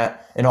contain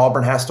that, and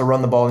Auburn has to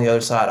run the ball on the other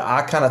side.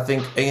 I kind of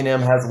think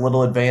A&M has a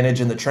little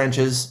advantage in the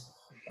trenches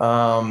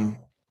in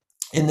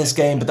this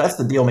game, but that's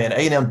the deal, man.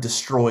 A&M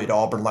destroyed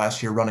Auburn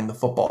last year running the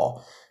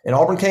football, and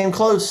Auburn came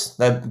close.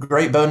 That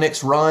great Bo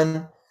Nix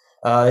run,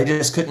 they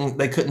just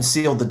couldn't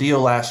seal the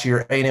deal last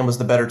year. A&M was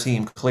the better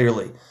team,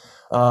 clearly.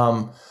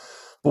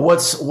 But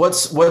what's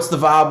the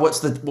vibe?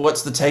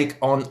 What's the take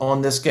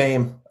on this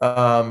game,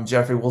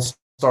 Jeffrey? We'll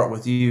start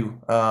with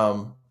you.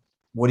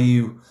 What are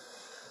you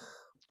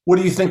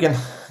thinking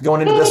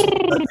going into this?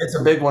 It's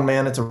a big one,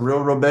 man. It's a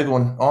real big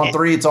one.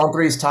 It's on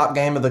three's top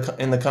game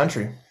in the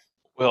country.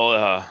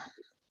 Well,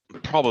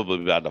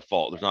 probably by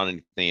default. There's not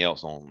anything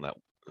else on that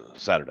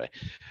Saturday,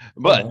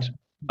 but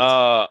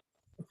man,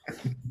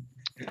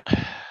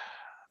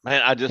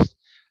 I just.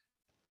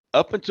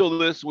 Up until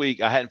this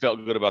week, I hadn't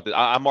felt good about this.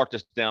 I marked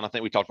this down. I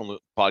think we talked on the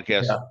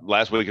podcast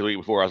last week or the week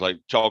before. I was like,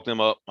 chalk them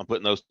up. I'm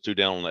putting those 2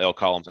 down on the L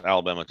columns,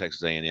 Alabama,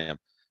 Texas A&M.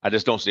 I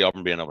just don't see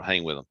Auburn being able to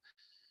hang with them.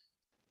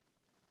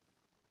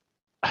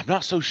 I'm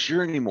not so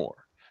sure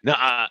anymore. No,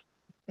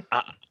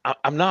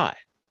 I'm not.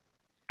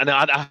 And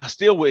I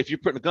still, if you're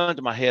putting a gun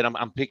to my head,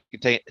 I'm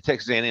picking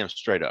Texas A&M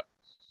straight up.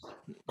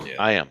 Yeah.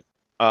 I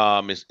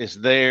am. It's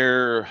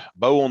there.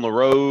 Bo on the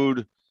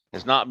road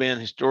has not been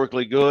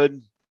historically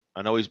good.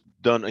 I know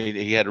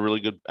he had a really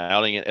good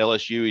outing at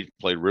LSU. He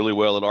played really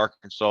well at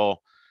Arkansas.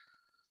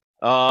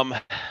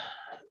 And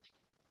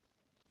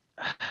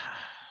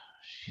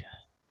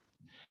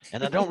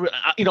I don't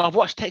I've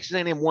watched Texas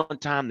A&M one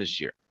time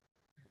this year.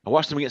 I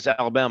watched them against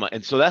Alabama.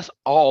 And so that's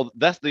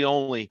the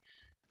only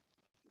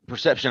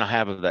perception I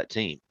have of that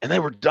team. And they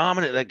were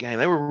dominant that game.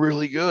 They were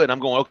really good. I'm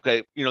going,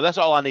 okay, that's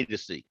all I needed to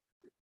see.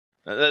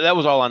 That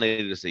was all I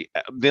needed to see.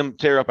 Them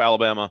tear up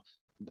Alabama.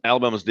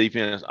 Alabama's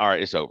defense, all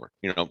right, it's over.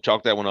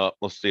 Chalk that one up.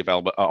 Let's see if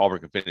Auburn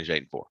can finish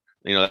 8-4.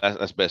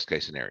 That's best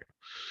case scenario.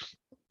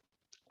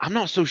 I'm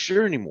not so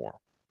sure anymore.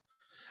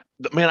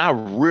 Man, I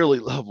really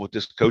love what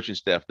this coaching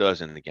staff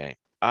does in the game.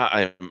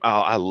 I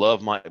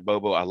love Mike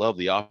Bobo. I love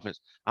the offense.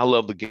 I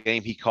love the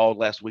game he called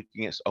last week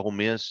against Ole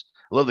Miss.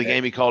 I love the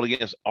game he called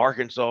against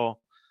Arkansas.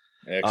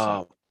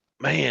 Excellent.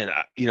 man,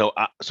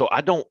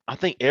 I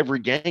think every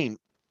game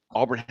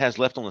Auburn has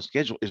left on the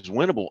schedule is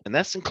winnable, and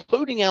that's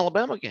including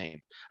Alabama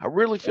game. I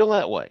really feel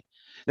that way.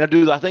 Now,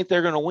 do I think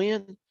they're going to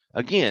win?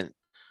 Again,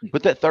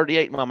 put that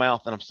 38 in my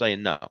mouth, and I'm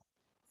saying no.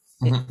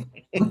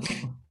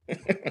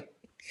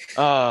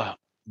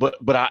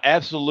 But I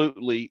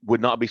absolutely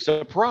would not be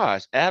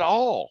surprised at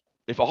all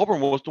if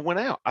Auburn was to win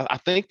out. I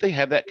think they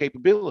have that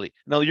capability.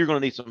 Now, you're going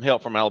to need some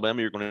help from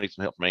Alabama. You're going to need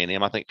some help from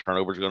A&M. I think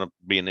turnover is going to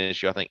be an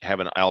issue. I think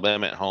having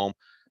Alabama at home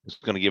is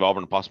going to give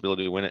Auburn the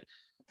possibility to win it.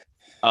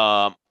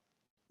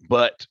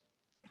 But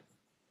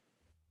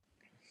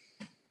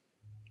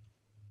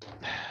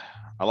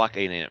I like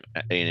A&M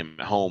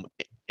at home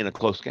in a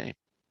close game.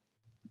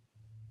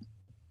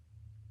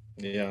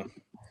 Yeah,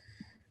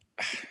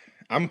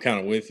 I'm kind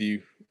of with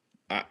you.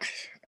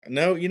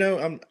 No,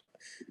 I'm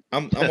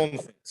on the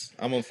fence.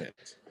 I'm on the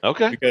fence.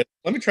 Okay. Because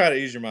let me try to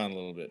ease your mind a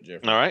little bit,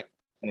 Jeffrey. All right.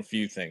 On a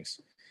few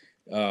things.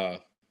 I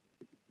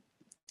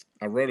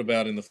wrote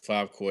about in the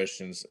 5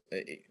 questions.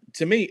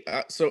 To me,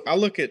 so I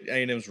look at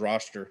A&M's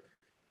roster,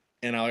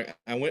 and I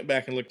went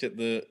back and looked at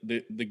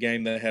the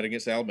game they had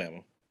against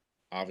Alabama.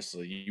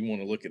 Obviously, you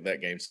want to look at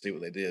that game to see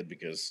what they did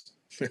because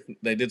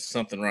they did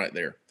something right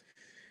there.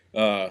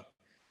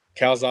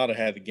 Calzada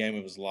had the game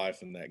of his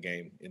life in that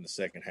game in the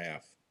second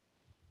half.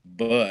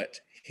 But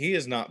he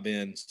has not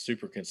been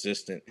super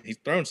consistent. He's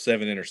thrown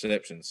 7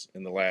 interceptions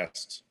in the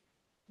last,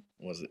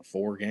 4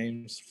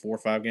 or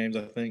 5 games,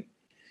 I think.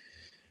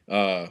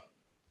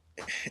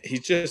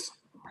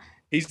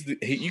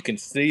 You can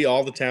see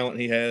all the talent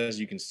he has.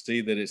 You can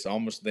see that it's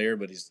almost there,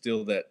 but he's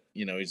still that,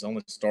 he's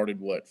only started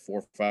 4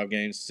 or 5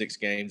 games, 6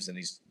 games, and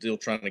he's still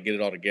trying to get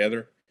it all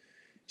together.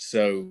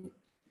 So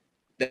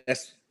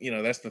that's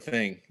the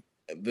thing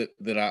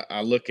that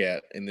I look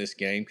at in this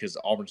game because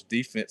Auburn's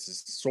defense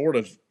has sort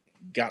of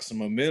got some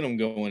momentum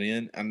going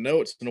in. I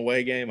know it's an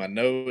away game. I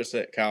know it's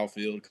at Kyle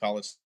Field,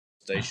 College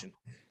Station,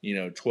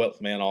 12th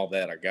man, all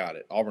that. I got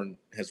it. Auburn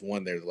has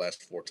won there the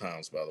last 4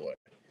 times, by the way.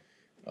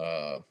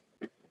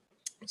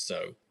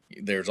 So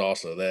there's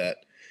also that.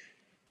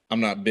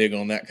 I'm not big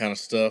on that kind of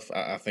stuff.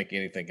 I think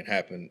anything can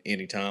happen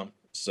anytime.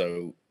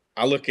 So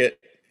I look at,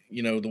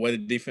 the way the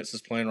defense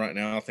is playing right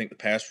now. I think the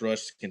pass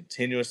rush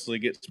continuously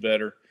gets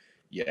better.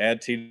 You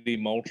add T.D.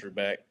 Moultrie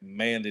back.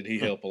 Man, did he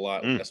help a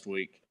lot last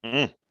week.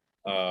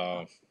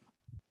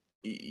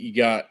 You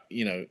got,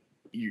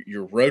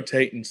 you're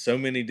rotating so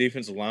many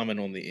defensive linemen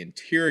on the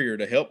interior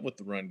to help with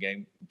the run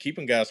game,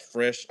 keeping guys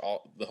fresh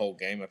the whole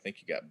game. I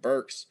think you got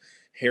Burks,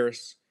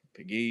 Harris,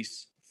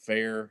 Pegues,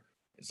 Fair,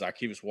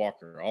 Zykeivous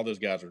Walker. All those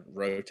guys are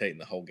rotating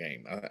the whole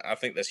game. I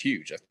think that's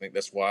huge. I think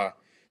that's why,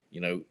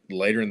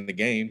 later in the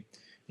game,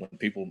 when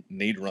people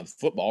need to run the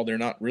football, they're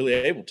not really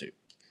able to.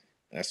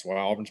 That's why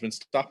Auburn's been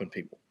stopping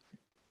people.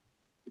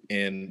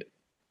 And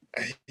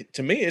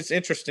to me, it's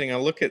interesting. I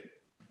look at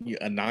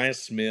Ainias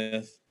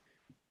Smith,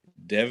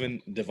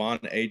 Devon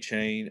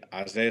Achane,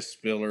 Isaiah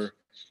Spiller,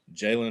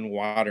 Jalen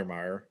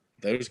Wydermyer.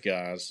 Those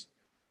guys,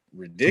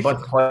 ridiculous. A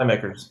bunch of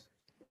playmakers.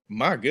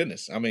 My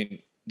goodness. I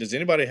mean, does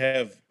anybody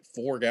have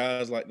 4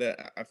 guys like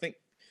that? I think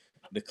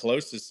the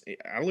closest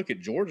 – I look at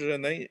Georgia,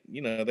 and they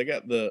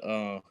got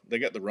the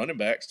running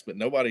backs, but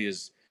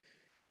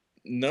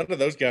none of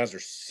those guys are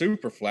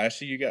super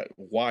flashy. You got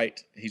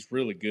White. He's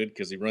really good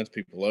because he runs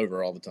people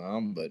over all the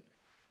time. But,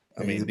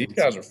 I mean, these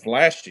guys are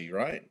flashy,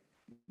 right?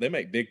 They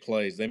make big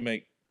plays. They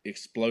make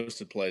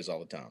explosive plays all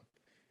the time.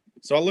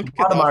 So I look at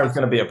Wydermyer is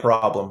going to be a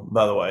problem,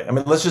 by the way. I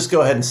mean, let's just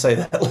go ahead and say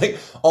that. Like,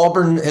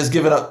 Auburn has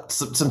given up –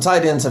 some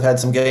tight ends have had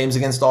some games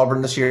against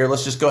Auburn this year.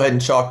 Let's just go ahead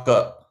and chalk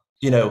up,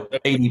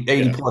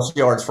 80-plus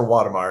yards for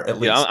Wydermyer at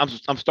least. Yeah,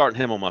 I'm starting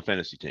him on my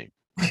fantasy team.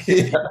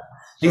 Yeah,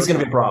 he's going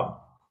to be a problem.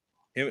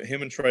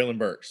 Him and Traylon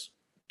Burks,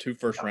 2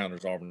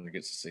 first-rounders Auburn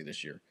gets to see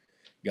this year.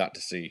 Got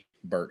to see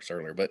Burks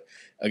earlier. But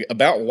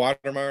about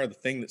Wydermyer, the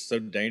thing that's so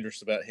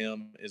dangerous about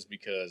him is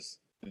because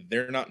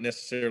they're not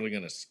necessarily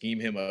going to scheme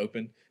him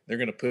open. They're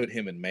going to put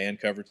him in man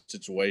coverage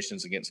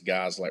situations against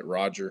guys like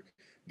Roger,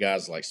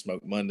 guys like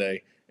Smoke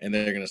Monday, and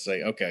they're going to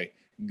say, okay,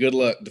 good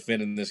luck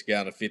defending this guy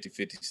in a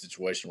 50-50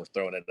 situation. We're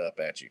throwing it up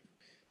at you.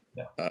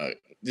 Yeah.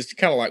 Just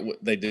kind of like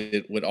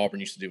what Auburn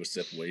used to do with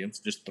Seth Williams.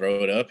 Just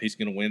throw it up. He's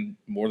going to win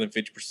more than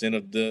 50%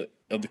 of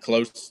the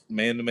close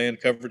man-to-man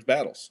coverage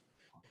battles.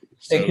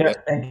 So,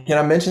 and can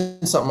I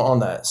mention something on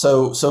that?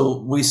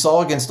 So we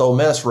saw against Ole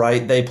Miss,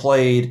 right? They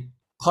played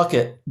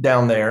Puckett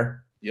down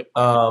there. Yep.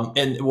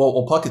 And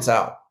Puckett's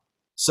out.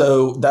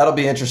 So that'll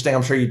be interesting.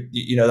 I'm sure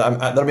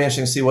that'll be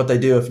interesting to see what they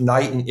do if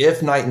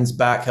Knighton's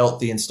back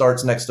healthy and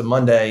starts next to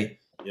Monday.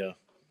 Yeah.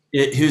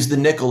 Who's the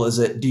nickel? Is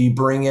it? Do you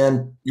bring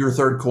in your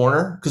third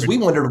corner? Because we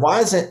wondered,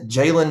 why isn't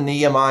Jalen,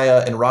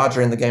 Nehemiah, and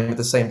Roger in the game at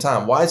the same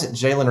time? Why isn't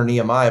Jalen or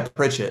Nehemiah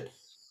Pritchett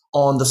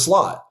on the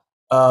slot?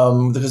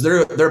 Because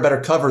they're better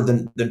covered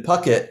than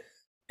Puckett.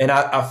 And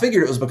I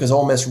figured it was because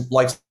Ole Miss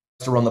likes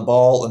to run the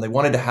ball, and they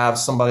wanted to have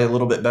somebody a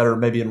little bit better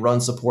maybe in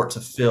run support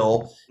to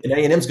fill. And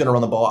A&M's going to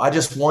run the ball. I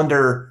just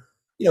wonder,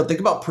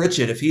 think about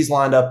Pritchett if he's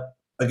lined up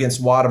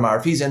against Wydermyer,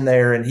 if he's in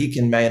there and he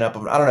can man up.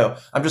 I don't know.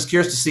 I'm just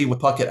curious to see with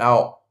Puckett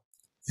out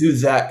who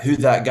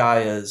that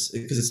guy is,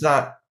 because it's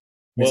not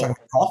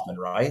Kaufman,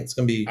 right? It's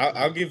going to be.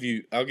 I'll give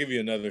you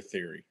another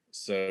theory.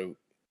 So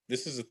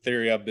this is a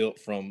theory I built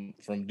from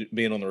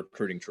being on the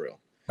recruiting trail.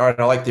 All right,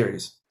 I like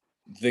theories.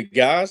 The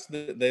guys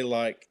that they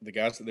like, the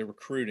guys that they're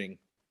recruiting,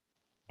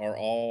 are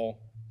all,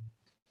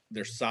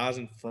 their size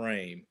and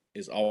frame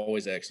is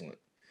always excellent.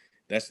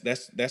 That's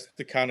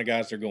the kind of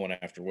guys they're going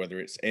after, whether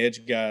it's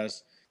edge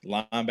guys,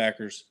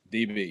 linebackers,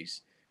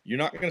 DBs. You're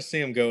not going to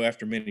see them go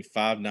after many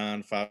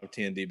 5'9",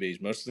 5'10"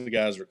 DBs. Most of the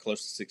guys are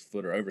close to 6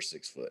 foot or over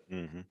 6 foot.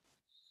 Mm-hmm.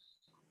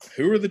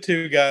 Who are the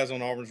two guys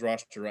on Auburn's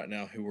roster right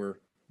now who are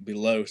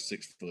below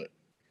 6 foot?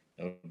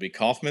 That would be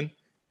Kaufman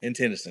and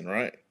Tennyson,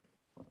 right?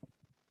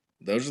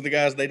 Those are the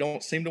guys they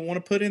don't seem to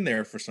want to put in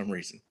there for some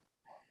reason,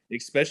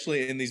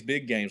 especially in these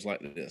big games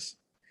like this.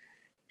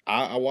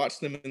 I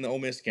watched them in the Ole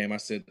Miss game. I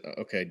said,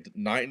 okay,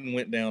 Knighton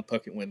went down,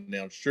 Puckett went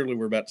down. Surely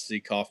we're about to see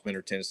Kaufman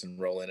or Tennyson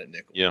roll in at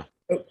nickel. Yeah.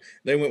 Oh,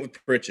 they went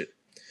with Pritchett.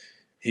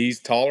 He's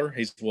taller.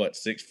 He's what,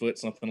 6 foot,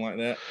 something like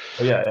that?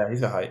 Oh, yeah,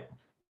 he's a height.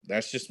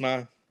 That's just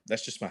my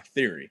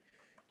theory.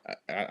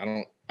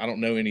 I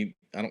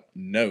don't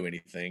know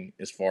anything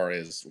as far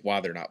as why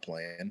they're not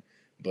playing,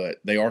 but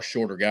they are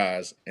shorter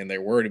guys and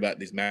they're worried about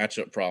these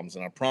matchup problems.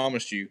 And I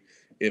promise you,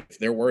 if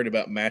they're worried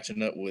about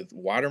matching up with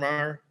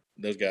Weidermeyer,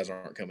 those guys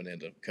aren't coming in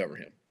to cover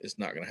him. It's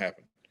not going to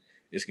happen.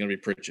 It's going to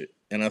be Pritchett,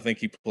 and I think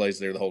he plays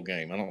there the whole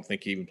game. I don't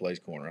think he even plays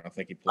corner. I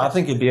think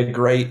it'd be a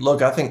great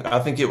look. I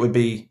think it would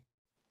be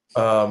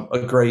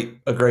a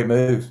great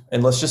move,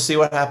 and let's just see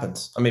what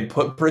happens. I mean,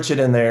 put Pritchett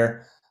in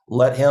there.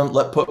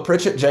 Put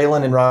Pritchett,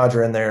 Jalen, and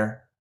Roger in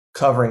there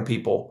covering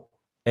people,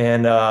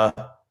 and and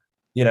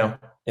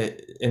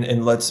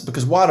let's,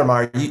 because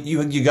Weidermeyer,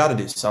 you got to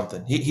do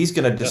something. He's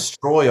going to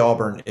destroy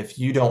Auburn if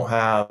you don't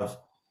have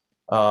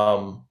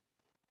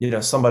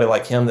somebody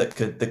like him that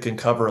can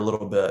cover a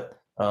little bit.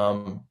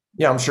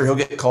 I'm sure he'll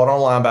get caught on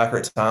a linebacker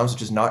at times,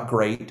 which is not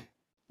great.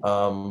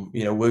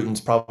 Wooten's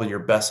probably your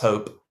best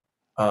hope,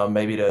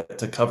 maybe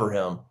to cover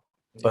him.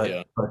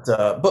 But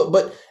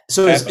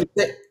so as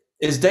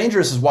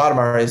dangerous as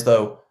Weidermeyer is,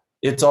 though,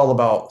 it's all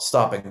about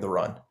stopping the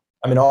run.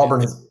 I mean,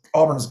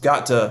 Auburn's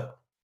got to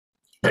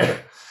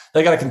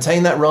they got to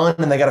contain that run,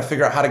 and they got to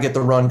figure out how to get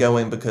the run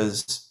going,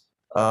 because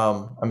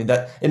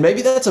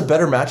maybe that's a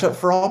better matchup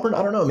for Auburn.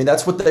 I don't know. I mean,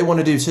 that's what they want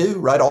to do too,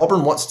 right?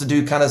 Auburn wants to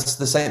do kind of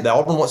the same.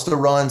 Auburn wants to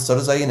run, so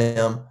does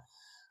A&M.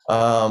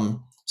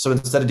 So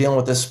instead of dealing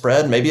with this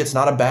spread, maybe it's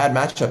not a bad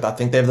matchup. I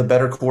think they have the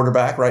better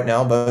quarterback right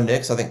now. Bo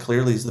Nix, I think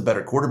clearly is the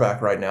better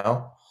quarterback right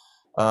now.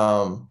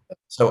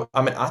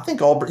 I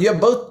think Auburn. You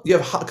have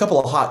a couple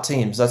of hot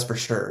teams, that's for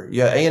sure.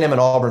 Yeah, A&M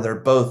and Auburn, they're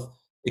both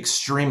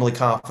extremely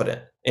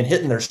confident and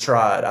hitting their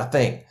stride, I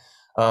think.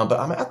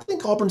 I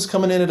think Auburn's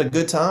coming in at a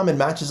good time and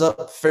matches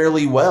up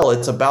fairly well.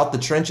 It's about the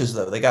trenches,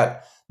 though. They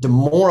got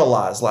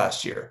demoralized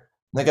last year.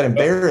 They got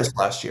embarrassed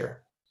last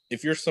year.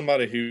 If you're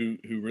somebody who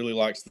really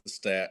likes the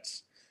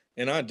stats,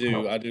 and I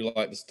do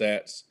like the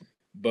stats,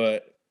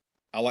 but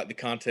I like the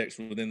context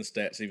within the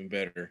stats even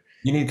better.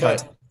 You need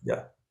context,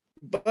 yeah.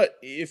 But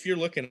if you're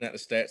looking at the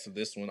stats of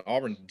this one,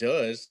 Auburn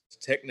does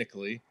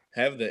technically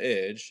have the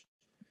edge.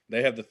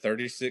 They have the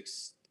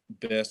 36th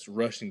best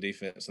rushing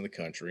defense in the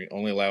country,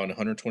 only allowing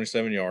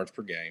 127 yards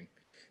per game.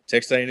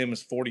 Texas A&M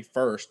is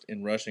 41st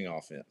in rushing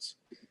offense.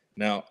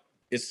 Now,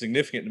 it's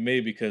significant to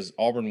me because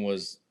Auburn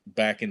was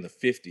back in the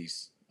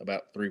 50s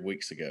about 3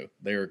 weeks ago.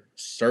 They are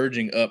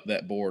surging up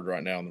that board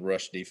right now in the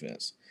rush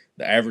defense.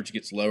 The average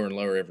gets lower and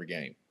lower every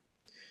game.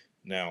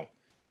 Now,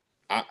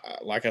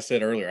 like I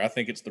said earlier, I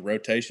think it's the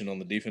rotation on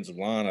the defensive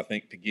line. I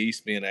think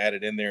Pegues being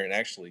added in there and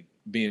actually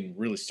being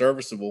really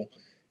serviceable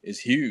is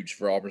huge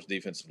for Auburn's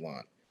defensive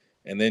line.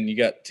 And then you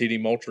got T.D.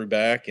 Moultrie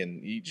back,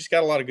 and you just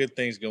got a lot of good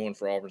things going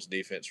for Auburn's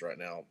defense right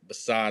now,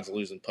 besides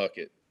losing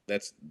Puckett.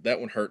 That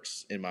one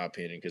hurts, in my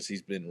opinion, because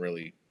he's been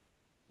really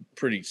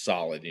pretty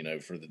solid,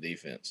 for the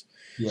defense.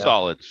 Yeah.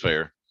 Solid's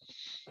fair.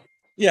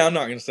 Yeah, I'm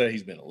not going to say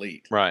he's been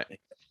elite. Right.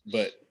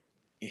 But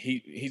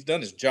he's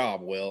done his job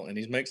well, and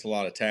he makes a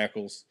lot of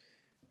tackles.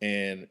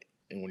 And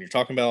when you're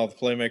talking about all the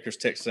playmakers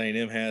Texas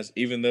A&M has,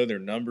 even though their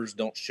numbers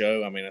don't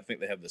show, I think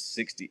they have the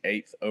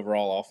 68th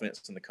overall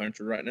offense in the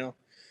country right now.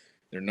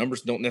 Their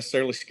numbers don't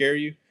necessarily scare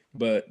you,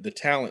 but the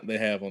talent they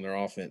have on their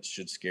offense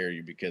should scare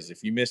you, because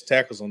if you miss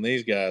tackles on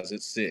these guys,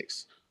 it's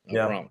 6.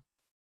 No problem.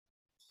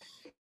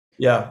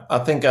 Yeah, I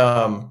think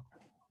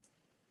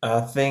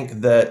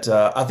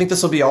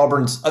this will be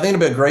Auburn's. I think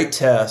it'll be a great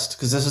test,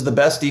 because this is the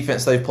best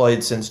defense they've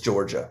played since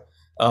Georgia.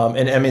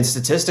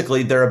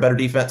 Statistically, they're a better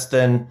defense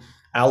than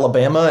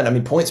Alabama,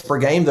 and points per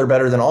game, they're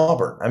better than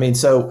Auburn.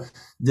 So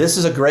this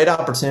is a great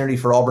opportunity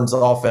for Auburn's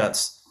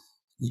offense.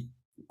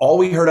 All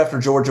we heard after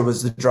Georgia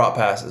was the drop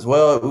passes.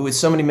 Well, it was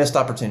so many missed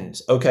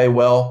opportunities. Okay,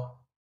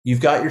 well, you've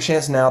got your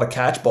chance now to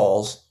catch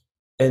balls,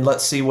 and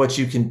let's see what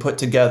you can put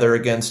together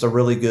against a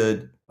really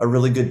good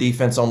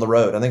defense on the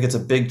road. I think it's a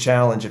big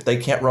challenge. If they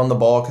can't run the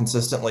ball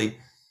consistently,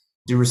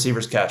 do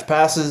receivers catch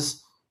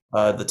passes?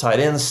 The tight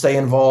ends stay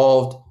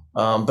involved?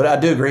 But I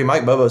do agree.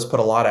 Mike Bobo's put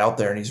a lot out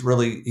there, and he's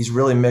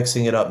really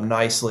mixing it up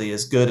nicely.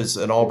 As good as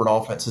an Auburn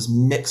offense has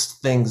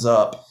mixed things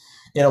up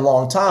in a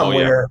long time.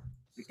 Where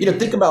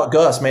think about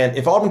Gus, man.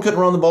 If Auburn couldn't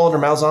run the ball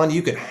under Malzahn,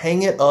 you could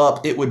hang it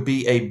up. It would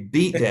be a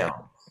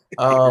beatdown.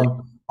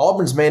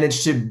 Auburn's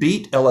managed to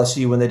beat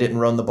LSU when they didn't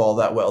run the ball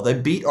that well. They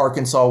beat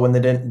Arkansas when they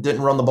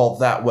didn't run the ball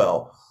that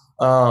well.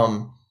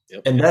 And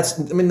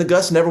the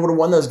Gus never would have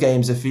won those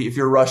games if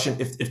you're rushing.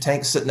 If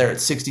Tank's sitting there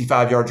at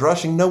 65 yards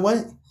rushing, no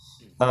way.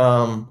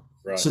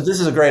 Right. So this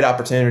is a great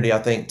opportunity, I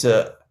think it's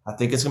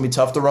going to be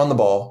tough to run the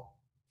ball,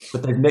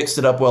 but they've mixed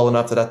it up well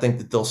enough that I think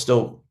that they'll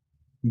still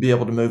be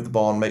able to move the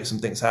ball and make some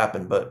things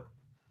happen. But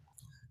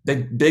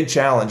big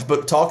challenge.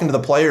 But talking to the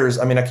players,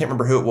 I can't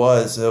remember who it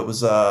was. It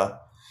was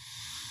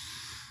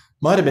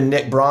might have been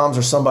Nick Brahms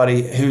or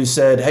somebody who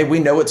said, hey, we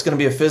know it's going to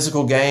be a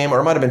physical game, or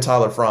it might have been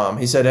Tyler Fromm.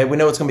 He said, hey, we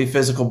know it's going to be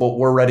physical, but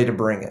we're ready to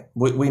bring it.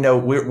 We know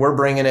we're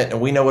bringing it, and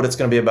we know what it's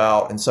going to be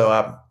about. And so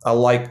I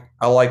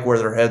like where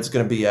their head's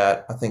going to be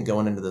at, I think,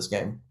 going into this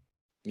game.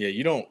 Yeah,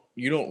 you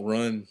don't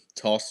run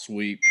toss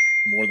sweep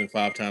more than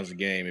 5 times a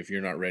game if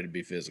you're not ready to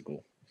be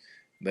physical.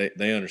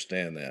 They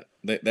understand that.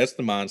 That's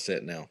the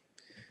mindset now.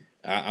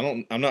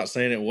 I'm not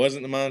saying it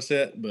wasn't the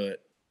mindset,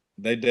 but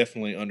they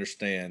definitely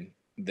understand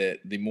that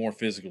the more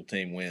physical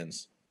team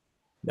wins.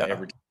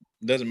 Yeah.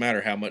 Doesn't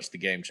matter how much the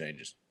game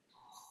changes.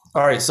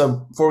 All right,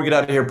 so before we get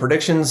out of here,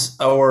 predictions,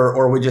 or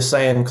are we just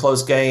saying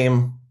close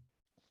game?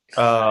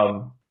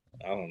 I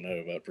don't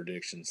know about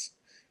predictions.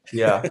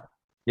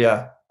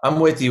 Yeah, I'm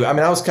with you.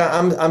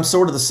 I'm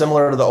sort of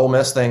similar to the Ole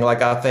Miss thing.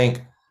 Like I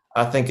think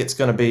it's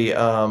going to be.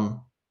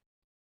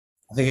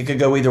 I think it could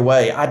go either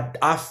way.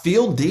 I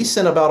feel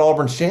decent about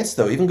Auburn's chance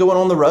though, even going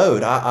on the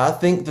road. I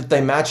think that they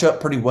match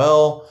up pretty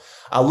well.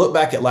 I look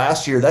back at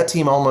last year, that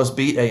team almost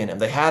beat A&M.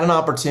 They had an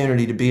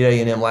opportunity to beat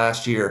A&M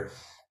last year,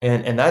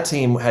 and that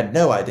team had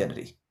no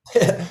identity.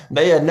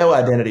 They had no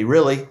identity,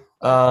 really.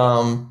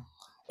 So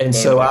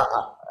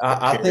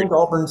I think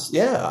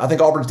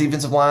Auburn's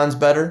defensive line's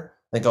better.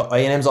 I think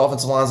A&M's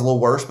offensive line's a little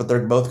worse, but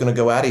they're both going to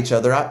go at each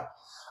other.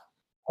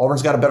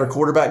 Auburn's got a better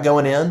quarterback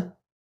going in.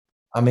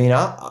 I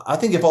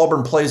think if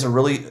Auburn plays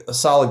a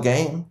solid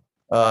game,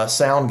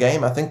 sound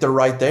game, I think they're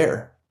right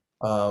there.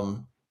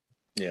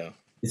 Yeah.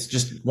 It's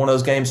just one of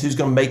those games. Who's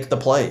going to make the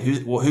play?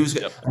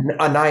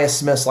 Anais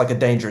Smith's like a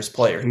dangerous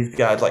player. He's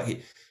got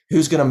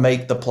who's going to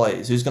make the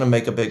plays? Who's going to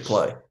make a big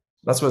play?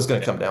 That's what it's going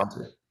to come down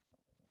to.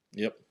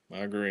 Yep, I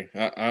agree.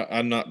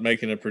 I'm not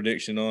making a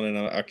prediction on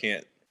it. I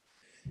can't.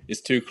 It's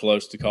too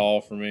close to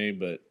call for me,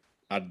 but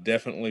I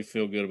definitely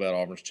feel good about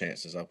Auburn's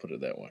chances. I'll put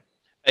it that way.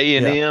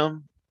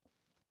 A&M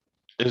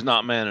is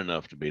not man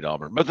enough to beat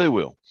Auburn, but they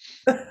will.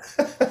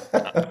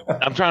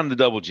 I'm trying to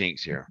double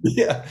jinx here.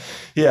 Yeah.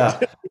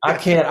 I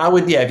can't. I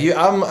would. Yeah.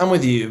 I'm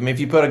with you. If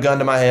you put a gun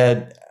to my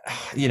head,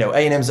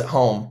 A&M's at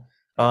home.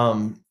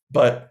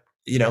 But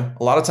a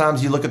lot of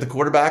times you look at the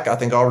quarterback. I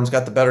think Auburn's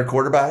got the better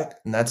quarterback,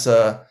 and that's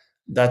a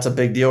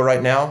big deal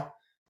right now.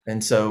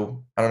 And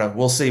so I don't know.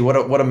 We'll see.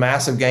 What a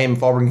massive game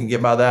if Auburn can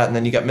get by that. And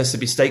then you got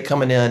Mississippi State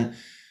coming in.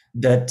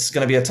 That's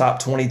going to be a top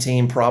 20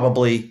 team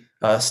probably.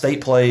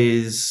 State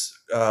plays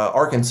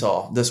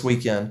Arkansas this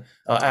weekend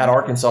at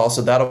Arkansas,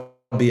 so that'll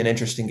be an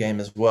interesting game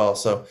as well.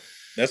 So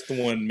that's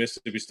the one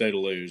Mississippi State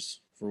will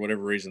lose for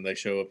whatever reason. They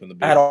show up in the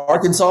at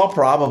Arkansas,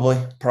 probably.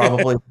 They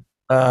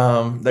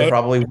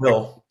probably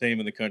will. Team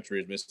in the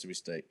country is Mississippi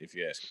State, if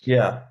you ask.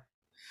 Yeah.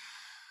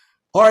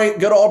 All right,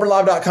 go to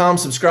auburnlive.com,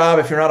 subscribe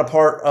if you're not a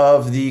part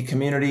of the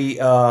community.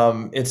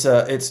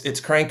 It's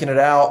cranking it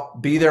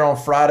out. Be there on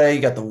Friday.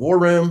 You got the War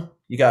Room.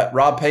 You got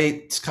Rob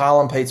Pate's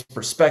column, Pate's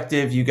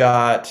Perspective. You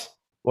got,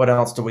 what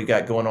else do we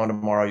got going on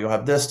tomorrow? You'll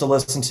have this to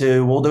listen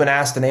to. We'll do an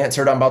Asked and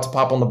Answered. I'm about to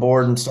pop on the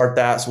board and start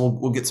that, so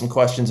we'll get some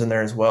questions in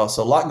there as well.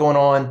 So a lot going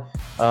on.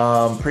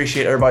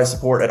 Appreciate everybody's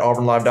support at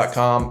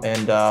auburnlive.com,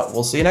 and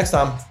we'll see you next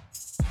time.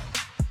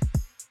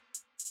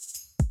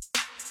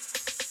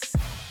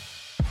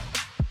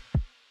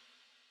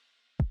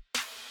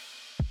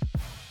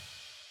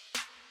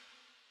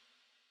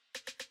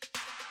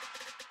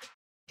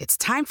 It's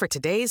time for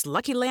today's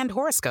Lucky Land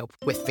horoscope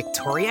with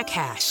Victoria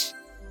Cash.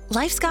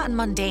 Life's gotten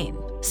mundane,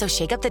 so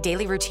shake up the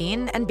daily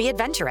routine and be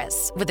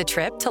adventurous with a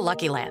trip to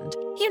Lucky Land.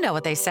 You know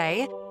what they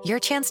say, your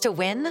chance to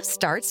win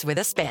starts with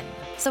a spin.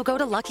 So go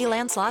to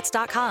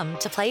LuckyLandSlots.com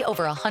to play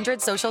over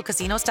 100 social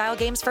casino-style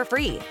games for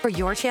free for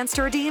your chance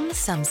to redeem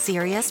some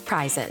serious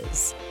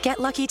prizes. Get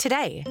lucky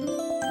today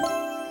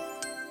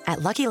at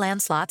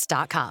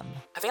LuckyLandSlots.com.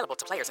 Available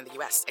to players in the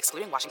U.S.,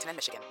 excluding Washington and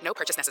Michigan. No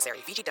purchase necessary.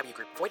 VGW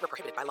Group. Void where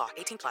prohibited by law.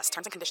 18+.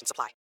 Terms and conditions apply.